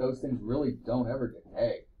know that those things really don't ever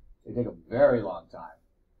decay. They take a very long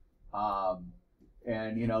time.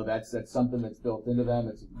 And, you know, that's something that's built into them.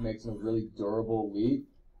 It makes them a really durable leaf.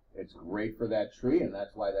 It's great for that tree, and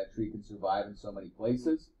that's why that tree can survive in so many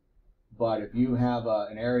places. But if you have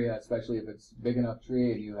an area, especially if it's a big enough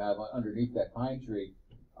tree, and you have underneath that pine tree,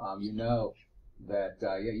 you know that,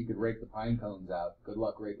 yeah, you could rake the pine cones out. Good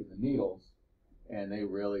luck raking the needles. And they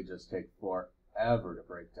really just take forever to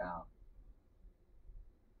break down.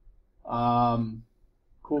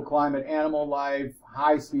 Cool climate, animal life,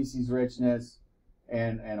 high species richness,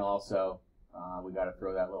 and also we got to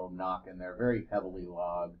throw that little knock in there. Very heavily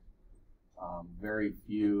logged. Very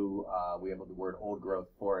few, we have the word old growth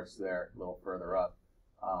forest there a little further up.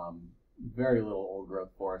 Very little old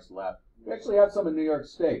growth forest left. We actually have some in New York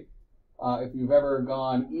State. If you've ever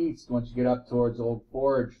gone east, once you get up towards Old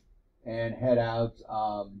Forge and head out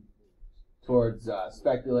towards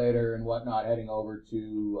Speculator and whatnot, heading over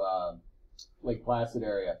to Lake Placid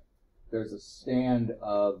area, there's a stand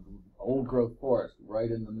of old growth forest right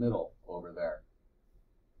in the middle over there.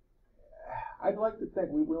 I'd like to think,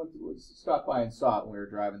 we stopped by and saw it when we were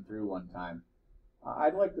driving through one time.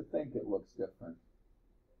 I'd like to think it looks different.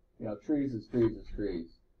 You know, trees is trees is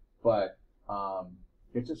trees, but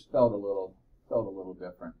it just felt a little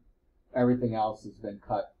different. Everything else has been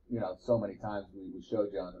cut, you know, so many times. We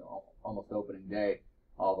showed you on almost opening day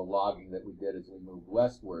all the logging that we did as we moved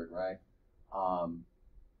westward, right?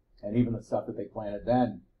 And even the stuff that they planted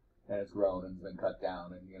then has grown and been cut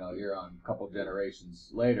down, and you know, you're on a couple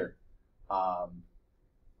generations later.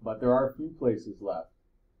 But there are a few places left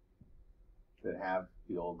that have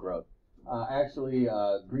the old growth. Actually,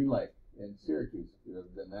 Green Lake in Syracuse, if you've ever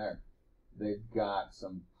been there, they've got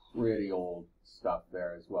some pretty old stuff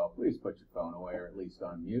there as well. Please put your phone away, or at least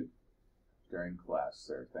on mute during class,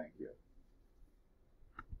 sir. Thank you.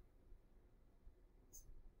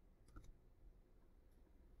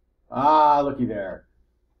 Ah, looky there.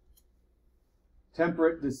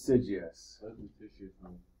 Temperate deciduous.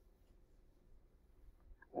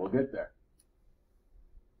 We'll get there.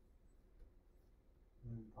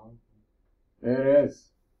 It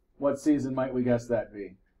is. What season might we guess that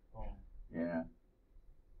be? Yeah.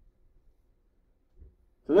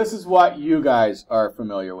 So this is what you guys are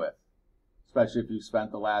familiar with, especially if you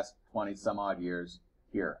spent the last 20 some odd years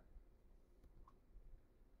here.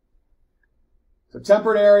 So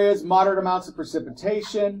temperate areas, moderate amounts of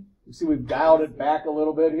precipitation. You see we've dialed it back a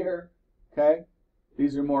little bit here. Okay.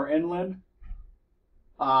 These are more inland.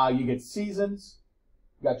 You get seasons.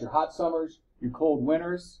 You got your hot summers, your cold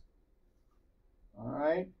winters. All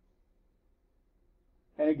right.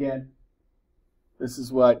 And again, this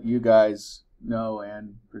is what you guys know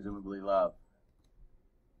and presumably love.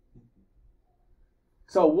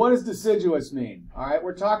 So what does deciduous mean? All right,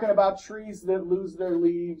 we're talking about trees that lose their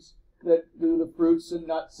leaves, that do the fruits and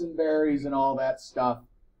nuts and berries and all that stuff.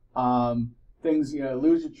 Things, you know,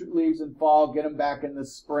 lose your leaves in fall, get them back in the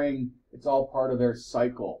spring. It's all part of their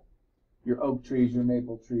cycle. Your oak trees, your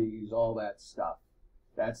maple trees, all that stuff.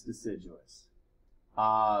 That's deciduous.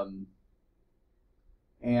 You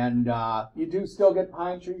do still get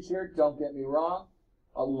pine trees here, don't get me wrong.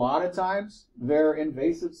 A lot of times, they're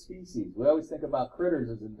invasive species. We always think about critters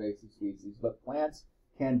as invasive species, but plants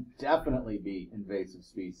can definitely be invasive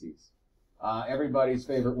species. Everybody's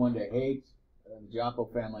favorite one to hate, the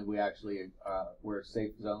Giaco family, we actually, we're a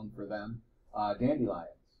safe zone for them.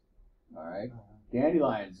 Dandelions, all right?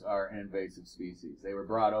 Dandelions are an invasive species. They were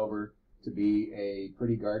brought over to be a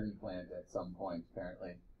pretty garden plant at some point,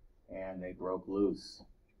 apparently, and they broke loose.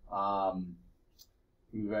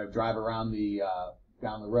 You drive around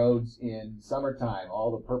down the roads in summertime,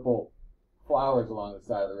 all the purple flowers along the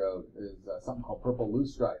side of the road is something called purple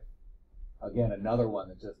loosestrife. Again, another one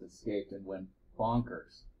that just escaped and went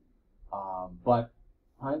bonkers. But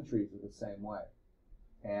pine trees are the same way.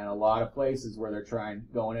 And a lot of places where they're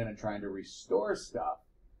going in and trying to restore stuff,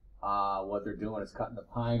 what they're doing is cutting the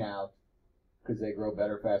pine out because they grow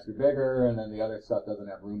better, faster, bigger, and then the other stuff doesn't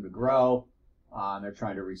have room to grow. And they're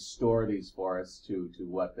trying to restore these forests to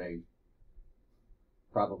what they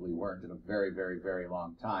probably weren't in a very, very, very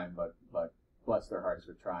long time, but bless their hearts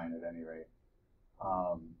for trying at any rate.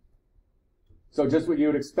 So just what you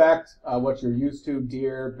would expect, what you're used to: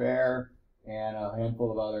 deer, bear, and a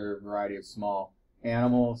handful of other variety of small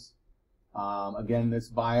animals. Again, this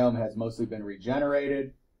biome has mostly been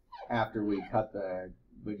regenerated after we cut the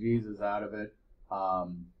bejesus out of it a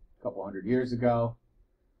couple hundred years ago,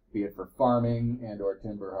 be it for farming and or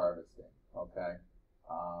timber harvesting. Okay,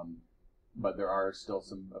 but there are still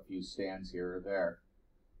a few stands here or there.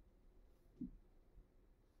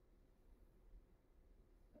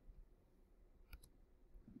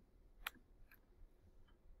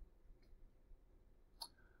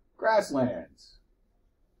 Grasslands.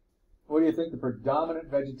 What do you think the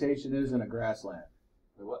predominant vegetation is in a grassland?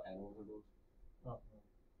 What animals are those?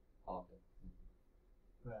 Oh,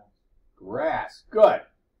 okay. Grass. Good.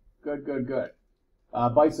 Good.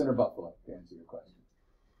 Bison or buffalo, to answer your question.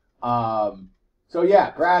 So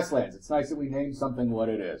yeah, grasslands. It's nice that we name something what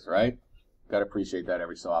it is, right? Got to appreciate that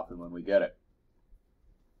every so often when we get it.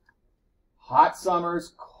 Hot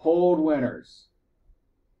summers, cold winters,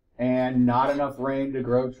 and not enough rain to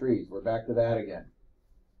grow trees. We're back to that again.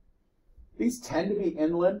 These tend to be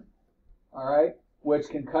inland, all right, which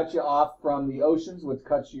can cut you off from the oceans, which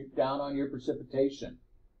cuts you down on your precipitation.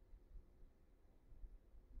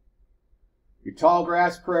 Your tall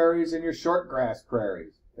grass prairies and your short grass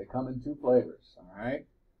prairies. They come in two flavors, all right?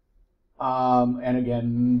 And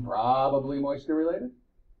again, probably moisture related.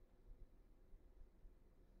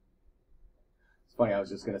 It's funny, I was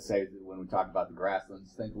just going to say when we talk about the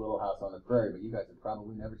grasslands, think Little House on the Prairie, but you guys have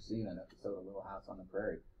probably never seen an episode of Little House on the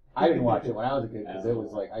Prairie. I didn't watch it when I was a kid because it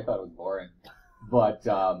was like, I thought it was boring. But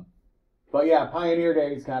yeah, pioneer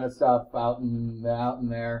days kind of stuff out in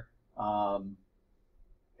there.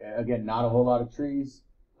 Again, not a whole lot of trees,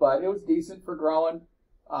 but it was decent for growing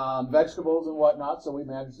vegetables and whatnot, so we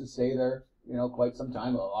managed to stay there, quite some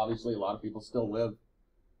time. Obviously, a lot of people still live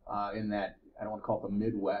in that, I don't want to call it the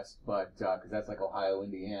Midwest, but because that's like Ohio,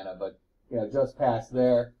 Indiana, but just past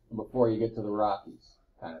there and before you get to the Rockies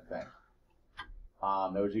kind of thing.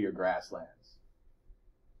 Those are your grasslands.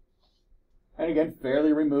 And again,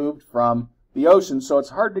 fairly removed from the ocean, so it's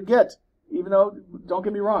hard to get, even though, don't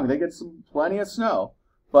get me wrong, they get plenty of snow,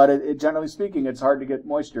 but generally speaking, it's hard to get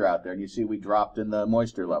moisture out there. And you see we dropped in the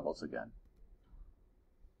moisture levels again.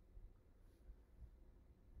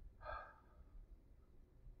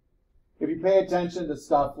 If you pay attention to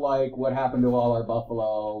stuff like what happened to all our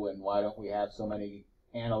buffalo and why don't we have so many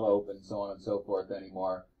antelope and so on and so forth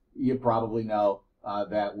anymore, you probably know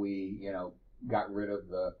that we, got rid of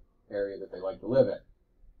the area that they like to live in.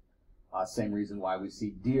 Same reason why we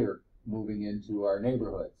see deer moving into our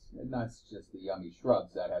neighborhoods. And that's just the yummy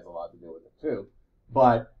shrubs. That has a lot to do with it too.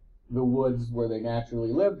 But the woods where they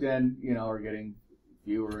naturally lived in, are getting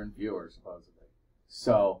fewer and fewer, supposedly.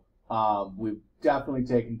 So we've definitely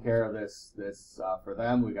taken care of this for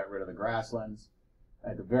them. We got rid of the grasslands.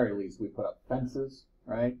 At the very least, we put up fences,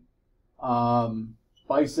 right?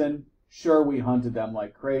 Bison, sure, we hunted them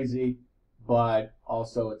like crazy, but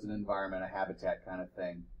also it's an environment, a habitat kind of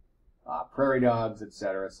thing. Prairie dogs,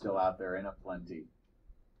 etc., still out there in a plenty.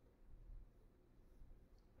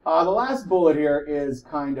 The last bullet here is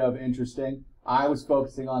kind of interesting. I was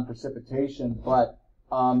focusing on precipitation, but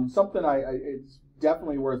something it's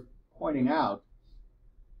definitely worth pointing out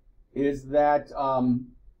is that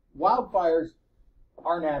wildfires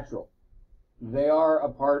are natural. They are a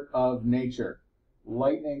part of nature.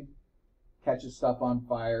 Lightning catches stuff on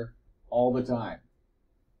fire all the time.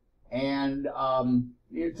 And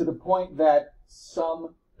to the point that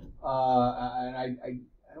some, and I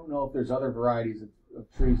don't know if there's other varieties of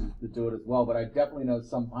trees that do it as well, but I definitely know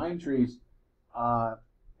some pine trees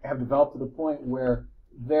have developed to the point where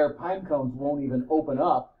their pine cones won't even open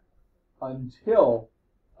up until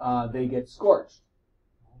they get scorched.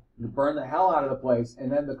 You burn the hell out of the place,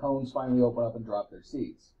 and then the cones finally open up and drop their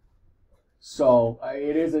seeds. So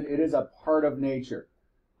it is a part of nature.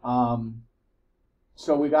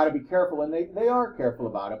 So we got to be careful, and they are careful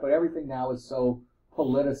about it. But everything now is so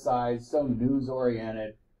politicized, so news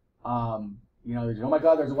oriented. There's, oh my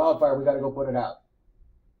God, there's a wildfire, we got to go put it out.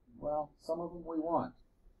 Well, some of them we want.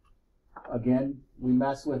 Again, we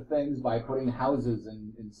mess with things by putting houses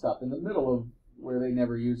and stuff in the middle of where they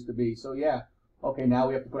never used to be. So yeah, okay, now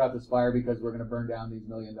we have to put out this fire because we're going to burn down these $1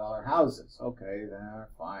 million houses. Okay, then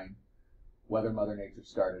fine, whether Mother Nature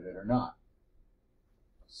started it or not.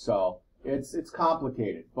 So it's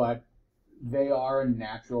complicated, but they are a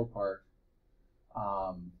natural part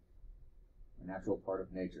A natural part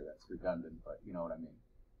of nature. That's redundant, but you know what I mean.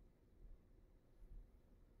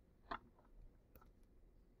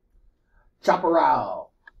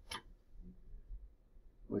 Chaparral,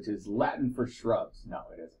 which is Latin for shrubs. No,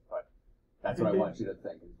 it isn't, but that's what I want you to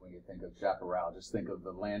think. Is when you think of chaparral, just think of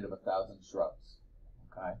the land of 1,000 shrubs.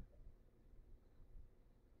 Okay.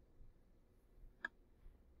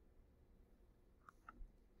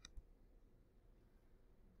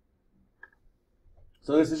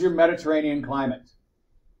 So this is your Mediterranean climate.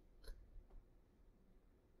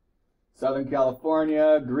 Southern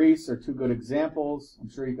California, Greece are two good examples. I'm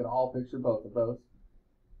sure you could all picture both of those.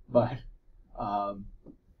 But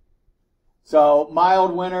so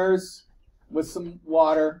mild winters with some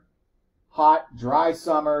water, hot, dry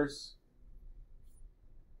summers,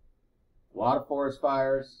 a lot of forest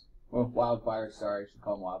fires. Well, wildfires, sorry, I should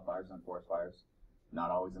call them wildfires, not forest fires.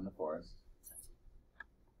 Not always in the forest.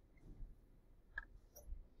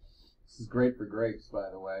 This is great for grapes, by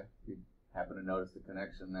the way, if you happen to notice the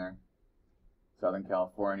connection there. Southern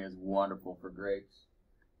California is wonderful for grapes.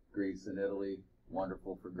 Greece and Italy,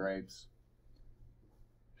 wonderful for grapes.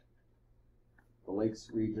 The Lakes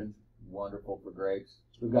region, wonderful for grapes.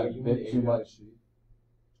 We've got a bit too much.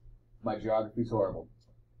 My geography's horrible.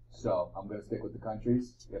 So I'm going to stick with the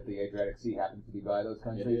countries. If the Adriatic Sea happens to be by those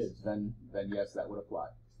countries, then yes, that would apply.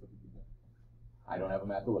 I don't have a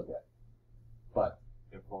map to look at. But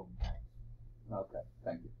okay,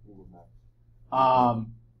 thank you.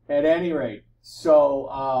 At any rate,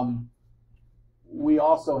 so we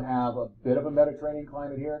also have a bit of a Mediterranean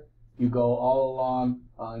climate here. You go all along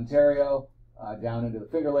Ontario, down into the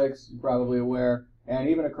Finger Lakes, you're probably aware, and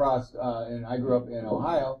even across, and I grew up in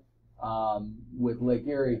Ohio, with Lake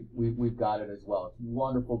Erie, we've got it as well. It's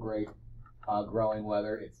wonderful grape growing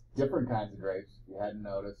weather. It's different kinds of grapes, if you hadn't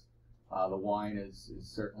noticed. The wine is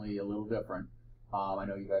certainly a little different. I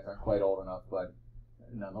know you guys aren't quite old enough, but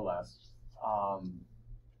nonetheless.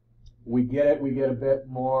 We get it. We get a bit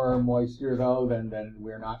more moisture, though, than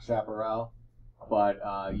we're not chaparral. But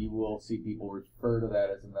you will see people refer to that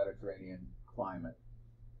as a Mediterranean climate.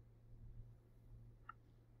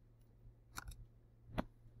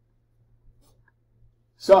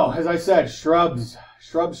 So, as I said, shrubs.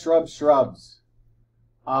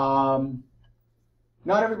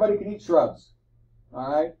 Not everybody can eat shrubs.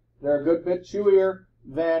 All right? They're a good bit chewier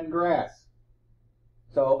than grass.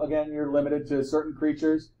 So, again, you're limited to certain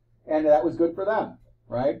creatures, and that was good for them,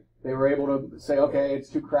 right? They were able to say, okay, it's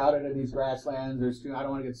too crowded in these grasslands. I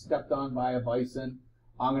don't want to get stepped on by a bison.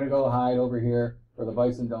 I'm going to go hide over here where the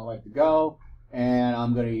bison don't like to go, and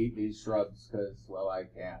I'm going to eat these shrubs because, well, I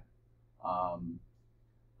can.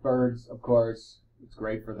 Birds, of course, it's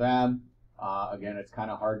great for them. Again, it's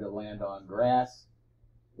kind of hard to land on grass.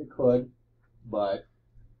 It could, but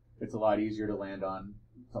it's a lot easier to land on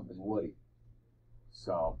something woody.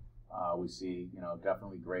 So we see,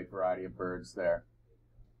 definitely great variety of birds there.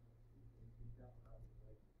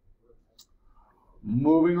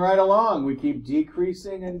 Moving right along, we keep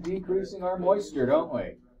decreasing and decreasing our moisture, don't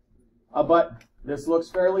we? But this looks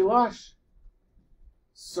fairly lush.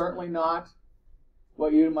 Certainly not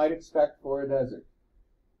what you might expect for a desert.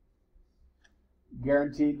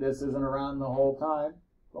 Guaranteed this isn't around the whole time,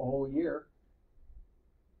 the whole year.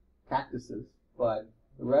 Cactuses, but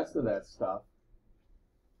the rest of that stuff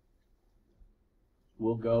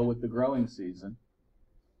will go with the growing season.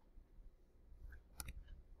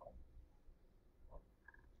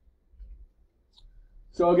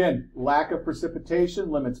 So again, lack of precipitation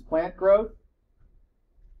limits plant growth.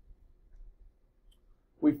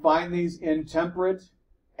 We find these in temperate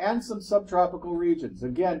and some subtropical regions.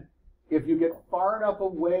 Again, if you get far enough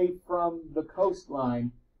away from the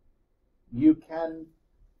coastline, it can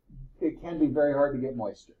be very hard to get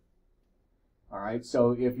moisture. All right,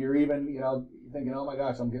 so if you're even, thinking, oh my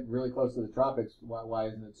gosh, I'm getting really close to the tropics, why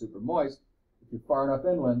isn't it super moist? If you're far enough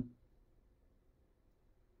inland,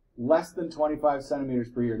 less than 25 centimeters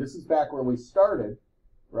per year. This is back where we started,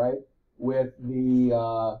 right, with the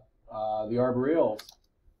arboreals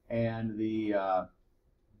and the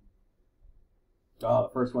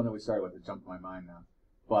first one that we started with, it jumped my mind now.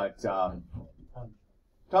 But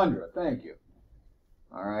tundra, thank you.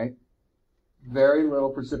 All right, very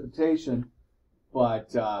little precipitation,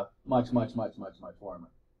 but much warmer.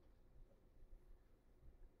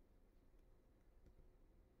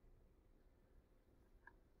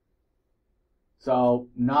 So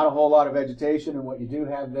not a whole lot of vegetation, and what you do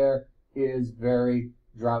have there is very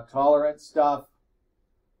drought-tolerant stuff.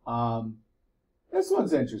 This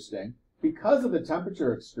one's interesting. Because of the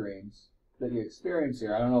temperature extremes that you experience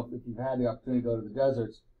here, I don't know if you've had the opportunity to go to the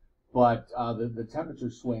deserts, but the temperature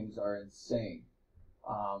swings are insane.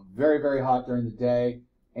 Very, very hot during the day,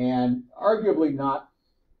 and arguably not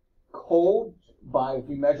cold if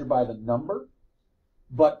you measure by the number,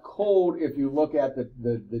 but cold if you look at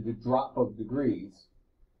the drop of degrees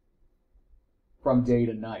from day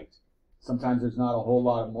to night. Sometimes there's not a whole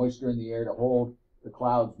lot of moisture in the air to hold the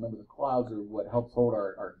clouds. Remember, the clouds are what helps hold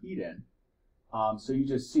our heat in. So you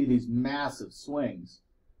just see these massive swings.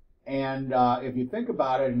 And if you think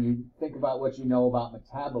about it and you think about what you know about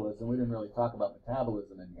metabolism, we didn't really talk about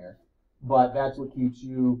metabolism in here, but that's what keeps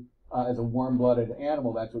you, as a warm-blooded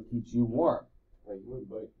animal, that's what keeps you warm. Like human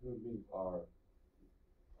beings are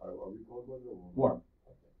we cold-blooded or warm? Warm.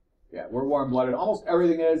 Yeah, we're warm-blooded. Almost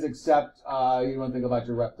everything is, except you want to think about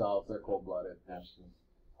your reptiles. They're cold-blooded. Absolutely.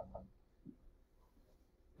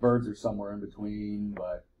 Birds are somewhere in between,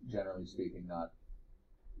 but generally speaking,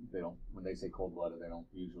 when they say cold-blooded, they don't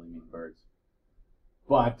usually mean birds.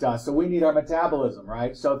 But, so we need our metabolism,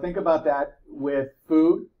 right? So think about that with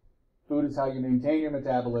food. Food is how you maintain your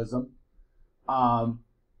metabolism.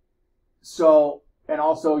 And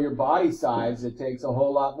also your body size, it takes a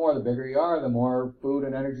whole lot more. The bigger you are, the more food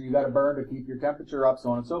and energy you got to burn to keep your temperature up,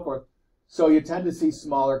 so on and so forth. So you tend to see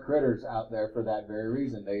smaller critters out there for that very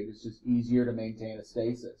reason. It's just easier to maintain a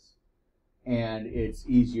stasis, and it's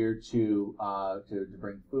easier to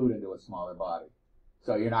bring food into a smaller body.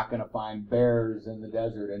 So you're not going to find bears in the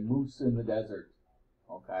desert and moose in the desert.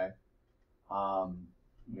 Okay,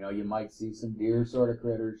 you might see some deer sort of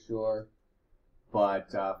critters, sure, but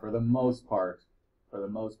for the most part,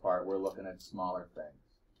 we're looking at smaller things.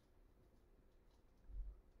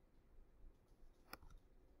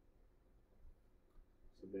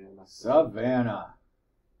 Savannah.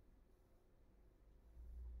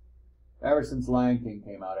 Ever since Lion King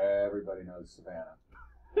came out, everybody knows Savannah.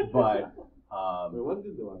 But when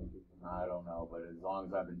did the Lion King come out? I don't know, but as long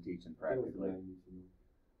as I've been teaching practically.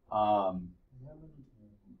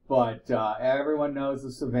 But everyone knows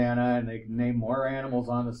the Savannah, and they can name more animals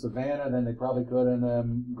on the Savannah than they probably could in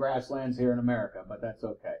the grasslands here in America, but that's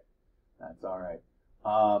okay. That's all right.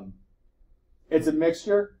 It's a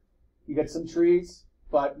mixture. You get some trees,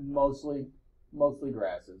 but mostly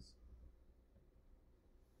grasses.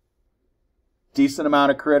 Decent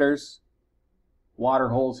amount of critters, water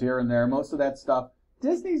holes here and there, most of that stuff.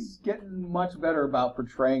 Disney's getting much better about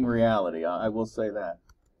portraying reality, I will say that.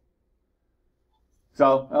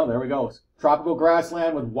 So, there we go. Tropical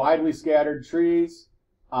grassland with widely scattered trees.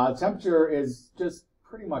 Temperature is just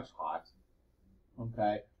pretty much hot.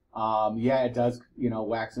 Okay. Yeah, it does,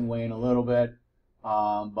 wax and wane a little bit.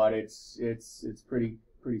 But it's pretty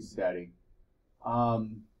steady.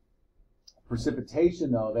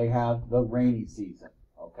 Precipitation, though, they have the rainy season.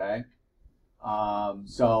 Okay.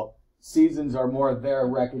 So seasons are more there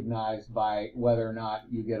recognized by whether or not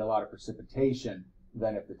you get a lot of precipitation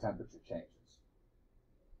than if the temperature changes.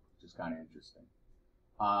 Which is kind of interesting.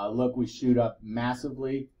 Look, we shoot up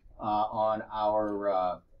massively on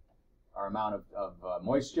our amount of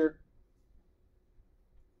moisture.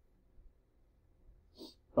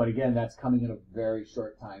 But again, that's coming in a very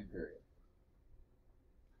short time period.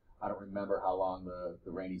 I don't remember how long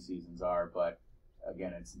the rainy seasons are, but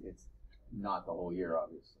again, it's not the whole year,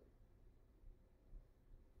 obviously.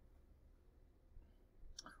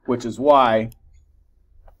 Which is why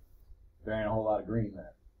there ain't a whole lot of green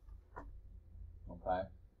there. Okay?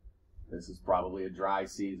 This is probably a dry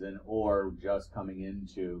season or just coming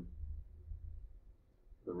into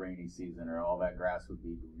the rainy season, or all that grass would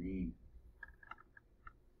be green.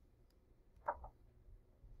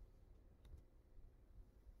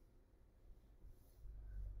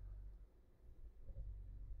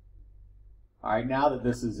 All right, now that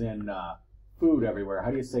this is in food everywhere,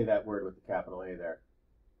 how do you say that word with the capital A there?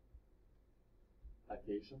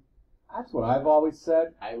 Acacia? That's what I've always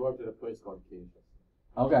said. I worked at a place called Acacia.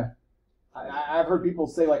 Okay. I've heard people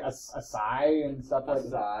say like acai and stuff like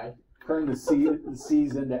that. Turn the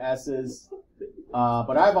C's into S's.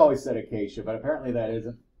 But I've always said acacia, but apparently that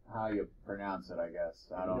isn't how you pronounce it, I guess.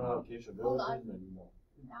 I don't know. Acacia Hold on. anymore.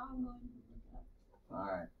 Now I'm going to look it up. All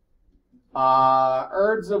right.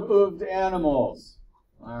 Herds of hooved animals.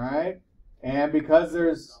 All right. And because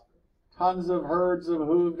there's tons of herds of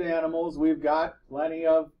hooved animals, we've got plenty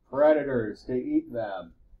of predators to eat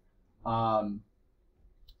them.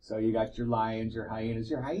 So you got your lions, your hyenas.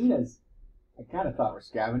 Your hyenas, I kind of thought were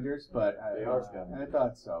scavengers, but they are scavengers. I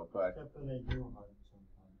thought so, but They do hunt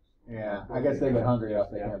sometimes. yeah, I guess they get hungry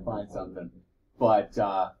enough they can't find something. But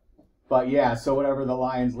yeah, so whatever the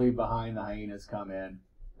lions leave behind, the hyenas come in.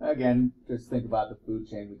 Again, just think about the food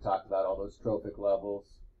chain. We talked about all those trophic levels.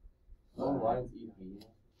 Some lions eat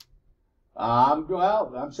hyenas.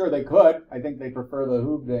 Well, I'm sure they could. I think they prefer the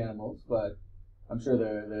hooved animals, but I'm sure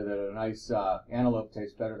the nice antelope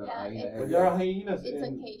tastes better than hyena. But there are hyenas It's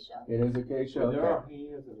in... acacia. It is acacia. But Okay. there are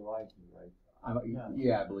hyenas in Viking, right?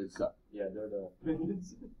 Yeah, I believe so. Yeah, they're the...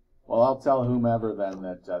 Well, I'll tell whomever then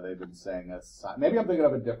that they've been saying this. Maybe I'm thinking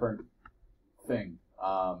of a different thing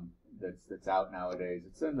that's out nowadays.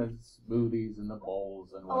 It's in the smoothies and the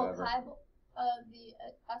bowls and whatever. The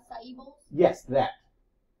acai bowls? Yes, that.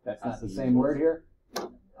 That's not the same word here?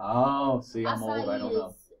 Oh, see, I'm old. I don't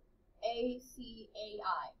know.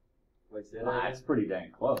 A-C-A-I. Wait, say that again? That's pretty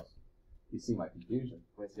dang close. You see my confusion.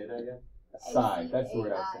 Wait, say that again? Acai. That's the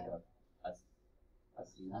word I was thinking of.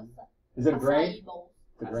 Acai. Is it a grain? Acai bowls.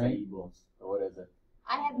 It's a grain? Or what is it?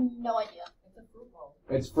 I have no idea. It's a fruit bowl.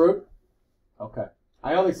 It's fruit? Okay.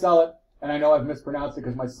 I only sell it, and I know I've mispronounced it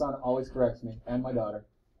because my son always corrects me, and my daughter.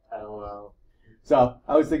 LOL. So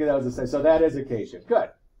I was thinking that was acai. So that is acacia. Good.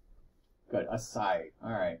 Good. Acai. All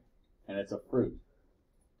right. And it's a fruit.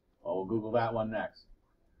 Well, we'll Google that one next.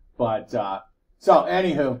 But, so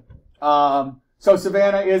anywho, so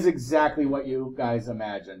Savannah is exactly what you guys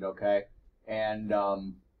imagined, okay? And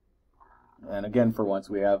again, for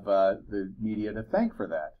once, we have the media to thank for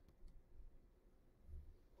that.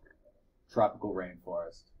 Tropical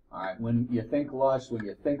rainforest. All right. When you think lush, when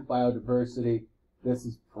you think biodiversity, this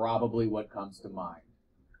is probably what comes to mind.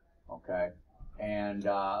 Okay. And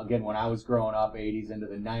again, when I was growing up, 80s into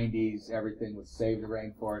the 90s, everything was save the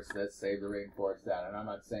rainforest this, save the rainforest that. And I'm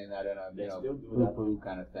not saying that in a poo-poo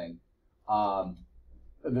kind of thing.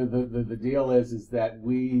 The deal is that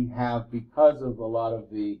we have, because of a lot of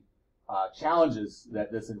the challenges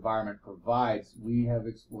that this environment provides, we have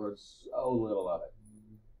explored so little of it.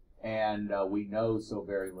 And we know so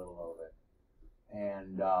very little of it.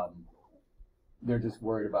 And they're just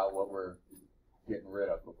worried about what we're getting rid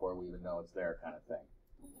of before we even know it's there, kind of thing.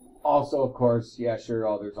 Also, of course, yeah,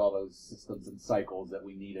 sure, there's all those systems and cycles that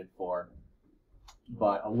we need it for.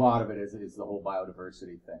 But a lot of it is the whole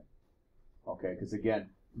biodiversity thing. Okay, because again,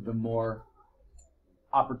 the more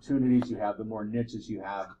opportunities you have, the more niches you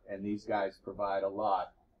have, and these guys provide a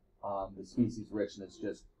lot, the species richness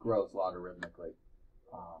just grows logarithmically.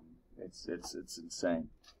 It's insane.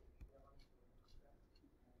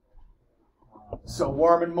 So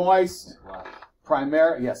warm and moist,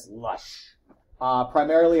 lush.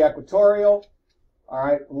 Primarily equatorial. All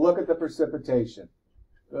right, look at the precipitation.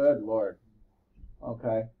 Good Lord.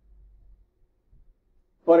 Okay.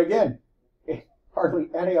 But again, hardly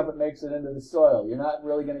any of it makes it into the soil. You're not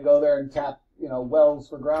really going to go there and tap, wells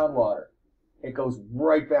for groundwater. It goes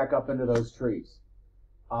right back up into those trees.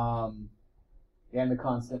 And the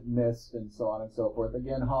constant mist and so on and so forth.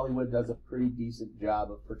 Again, Hollywood does a pretty decent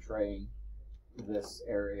job of portraying this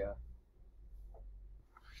area.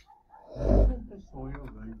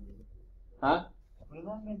 Huh? Will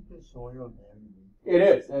that make the soil very deep? It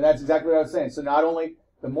is, and that's exactly what I was saying. So not only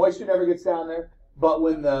the moisture never gets down there, but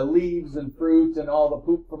when the leaves and fruit and all the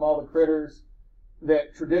poop from all the critters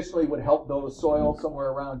that traditionally would help build a soil somewhere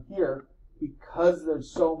around here, because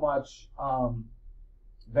there's so much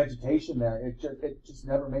vegetation there, it just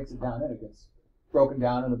never makes it down in. It gets broken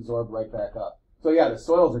down and absorbed right back up. So yeah, the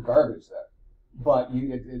soils are garbage there, but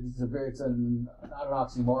it's not an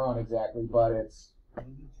oxymoron exactly, but it's. When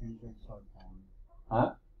do the trees start falling?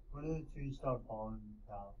 Huh? When do the trees start falling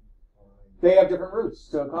down? They have different roots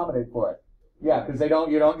to accommodate for it. Yeah, because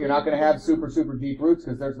you're not going to have super deep roots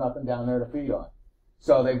because there's nothing down there to feed on.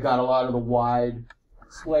 So they've got a lot of the wide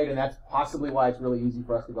splayed, and that's possibly why it's really easy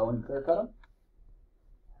for us to go in and clear cut them.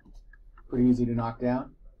 Pretty easy to knock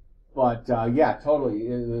down. But yeah, totally.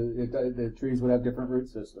 The trees would have different root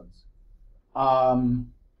systems.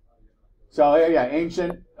 So yeah,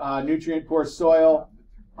 ancient, nutrient-poor soil.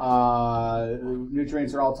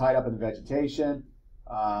 Nutrients are all tied up in the vegetation.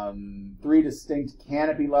 3 distinct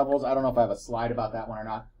canopy levels. I don't know if I have a slide about that one or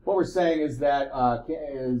not. What we're saying is that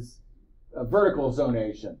is a vertical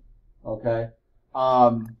zonation. Okay.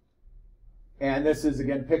 And this is,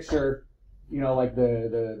 again, picture, like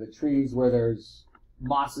the trees where there's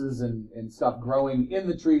mosses and stuff growing in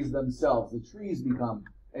the trees themselves. The trees become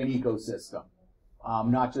an ecosystem.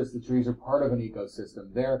 Not just the trees are part of an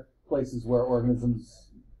ecosystem. They're places where organisms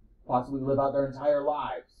possibly live out their entire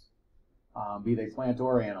lives, be they plant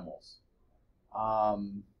or animals.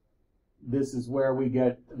 This is where we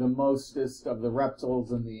get the mostest of the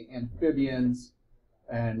reptiles and the amphibians,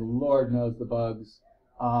 and Lord knows the bugs.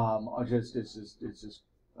 It's just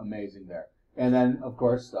amazing there. And then, of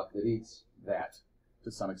course, stuff that eats that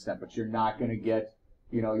to some extent, but you're not going to get,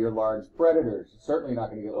 your large predators. Certainly not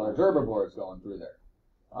going to get large herbivores going through there.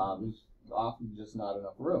 There's often just not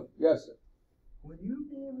enough room. Yes, sir. Would you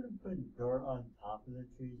be able to put dirt on top of the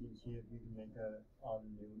trees and see if you can make a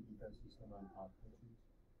new ecosystem on top of the trees?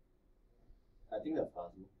 I think that's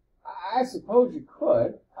possible. I suppose you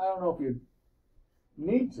could. I don't know if you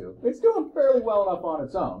need to. It's doing fairly well enough on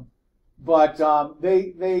its own. But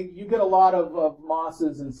you get a lot of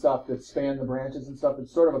mosses and stuff that span the branches and stuff. It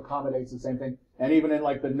sort of accommodates the same thing. And even in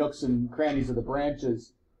like the nooks and crannies of the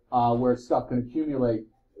branches where stuff can accumulate,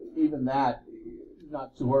 even that,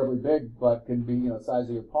 not too horribly big, but can be, the size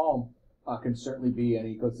of your palm, can certainly be an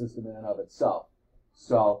ecosystem in and of itself.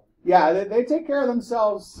 So, yeah, they take care of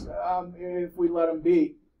themselves if we let them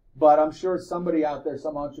be. But I'm sure somebody out there,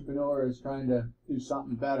 some entrepreneur, is trying to do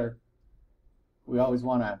something better. We always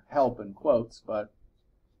want to help in quotes, but...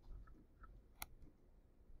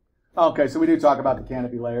 Okay, so we do talk about the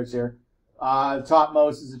canopy layers here. The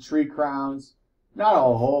topmost is the tree crowns. Not a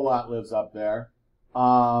whole lot lives up there.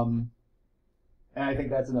 And I think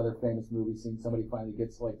that's another famous movie scene. Somebody finally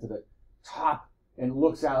gets like to the top and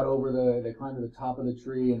looks out over they climb to the top of the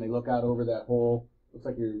tree and they look out over that hole. Looks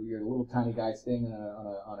like you're a little tiny guy standing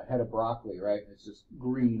on a head of broccoli, right? And it's just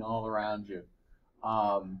green all around you.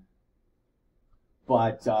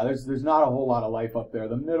 But there's not a whole lot of life up there.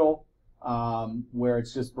 The middle, where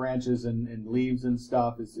it's just branches and leaves and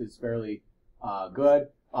stuff, is fairly good.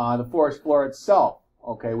 The forest floor itself,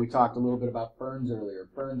 okay, we talked a little bit about ferns earlier.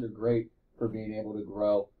 Ferns are great for being able to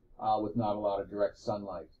grow with not a lot of direct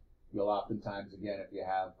sunlight. You'll oftentimes, again, if you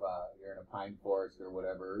have you're in a pine forest or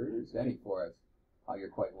whatever, or just any forest, you're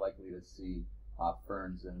quite likely to see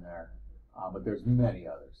ferns in there. But there's many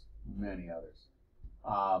others, many others.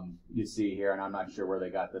 You see here, and I'm not sure where they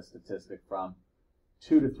got this statistic from,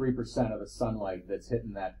 2 to 3% of the sunlight that's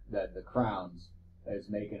hitting the crowns is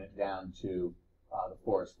making it down to the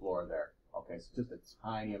forest floor there. Okay, so just a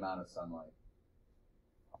tiny amount of sunlight.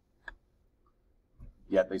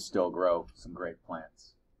 Yet they still grow some great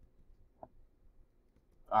plants.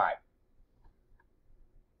 All right.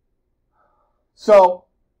 So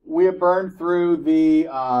we have burned through the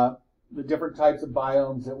different types of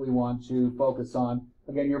biomes that we want to focus on.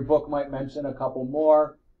 Again, your book might mention a couple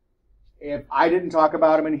more. If I didn't talk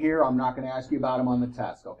about them in here, I'm not going to ask you about them on the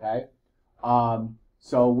test, okay?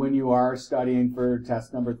 So when you are studying for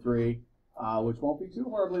test number 3, which won't be too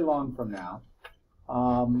horribly long from now,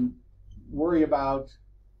 worry about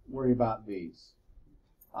these.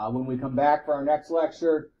 When we come back for our next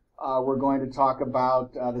lecture, we're going to talk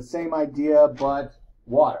about the same idea, but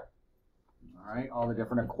water. All right, all the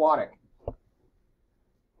different aquatic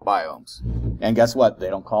biomes. And guess what? They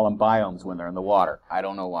don't call them biomes when they're in the water. I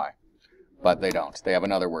don't know why, but they don't. They have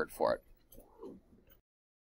another word for it.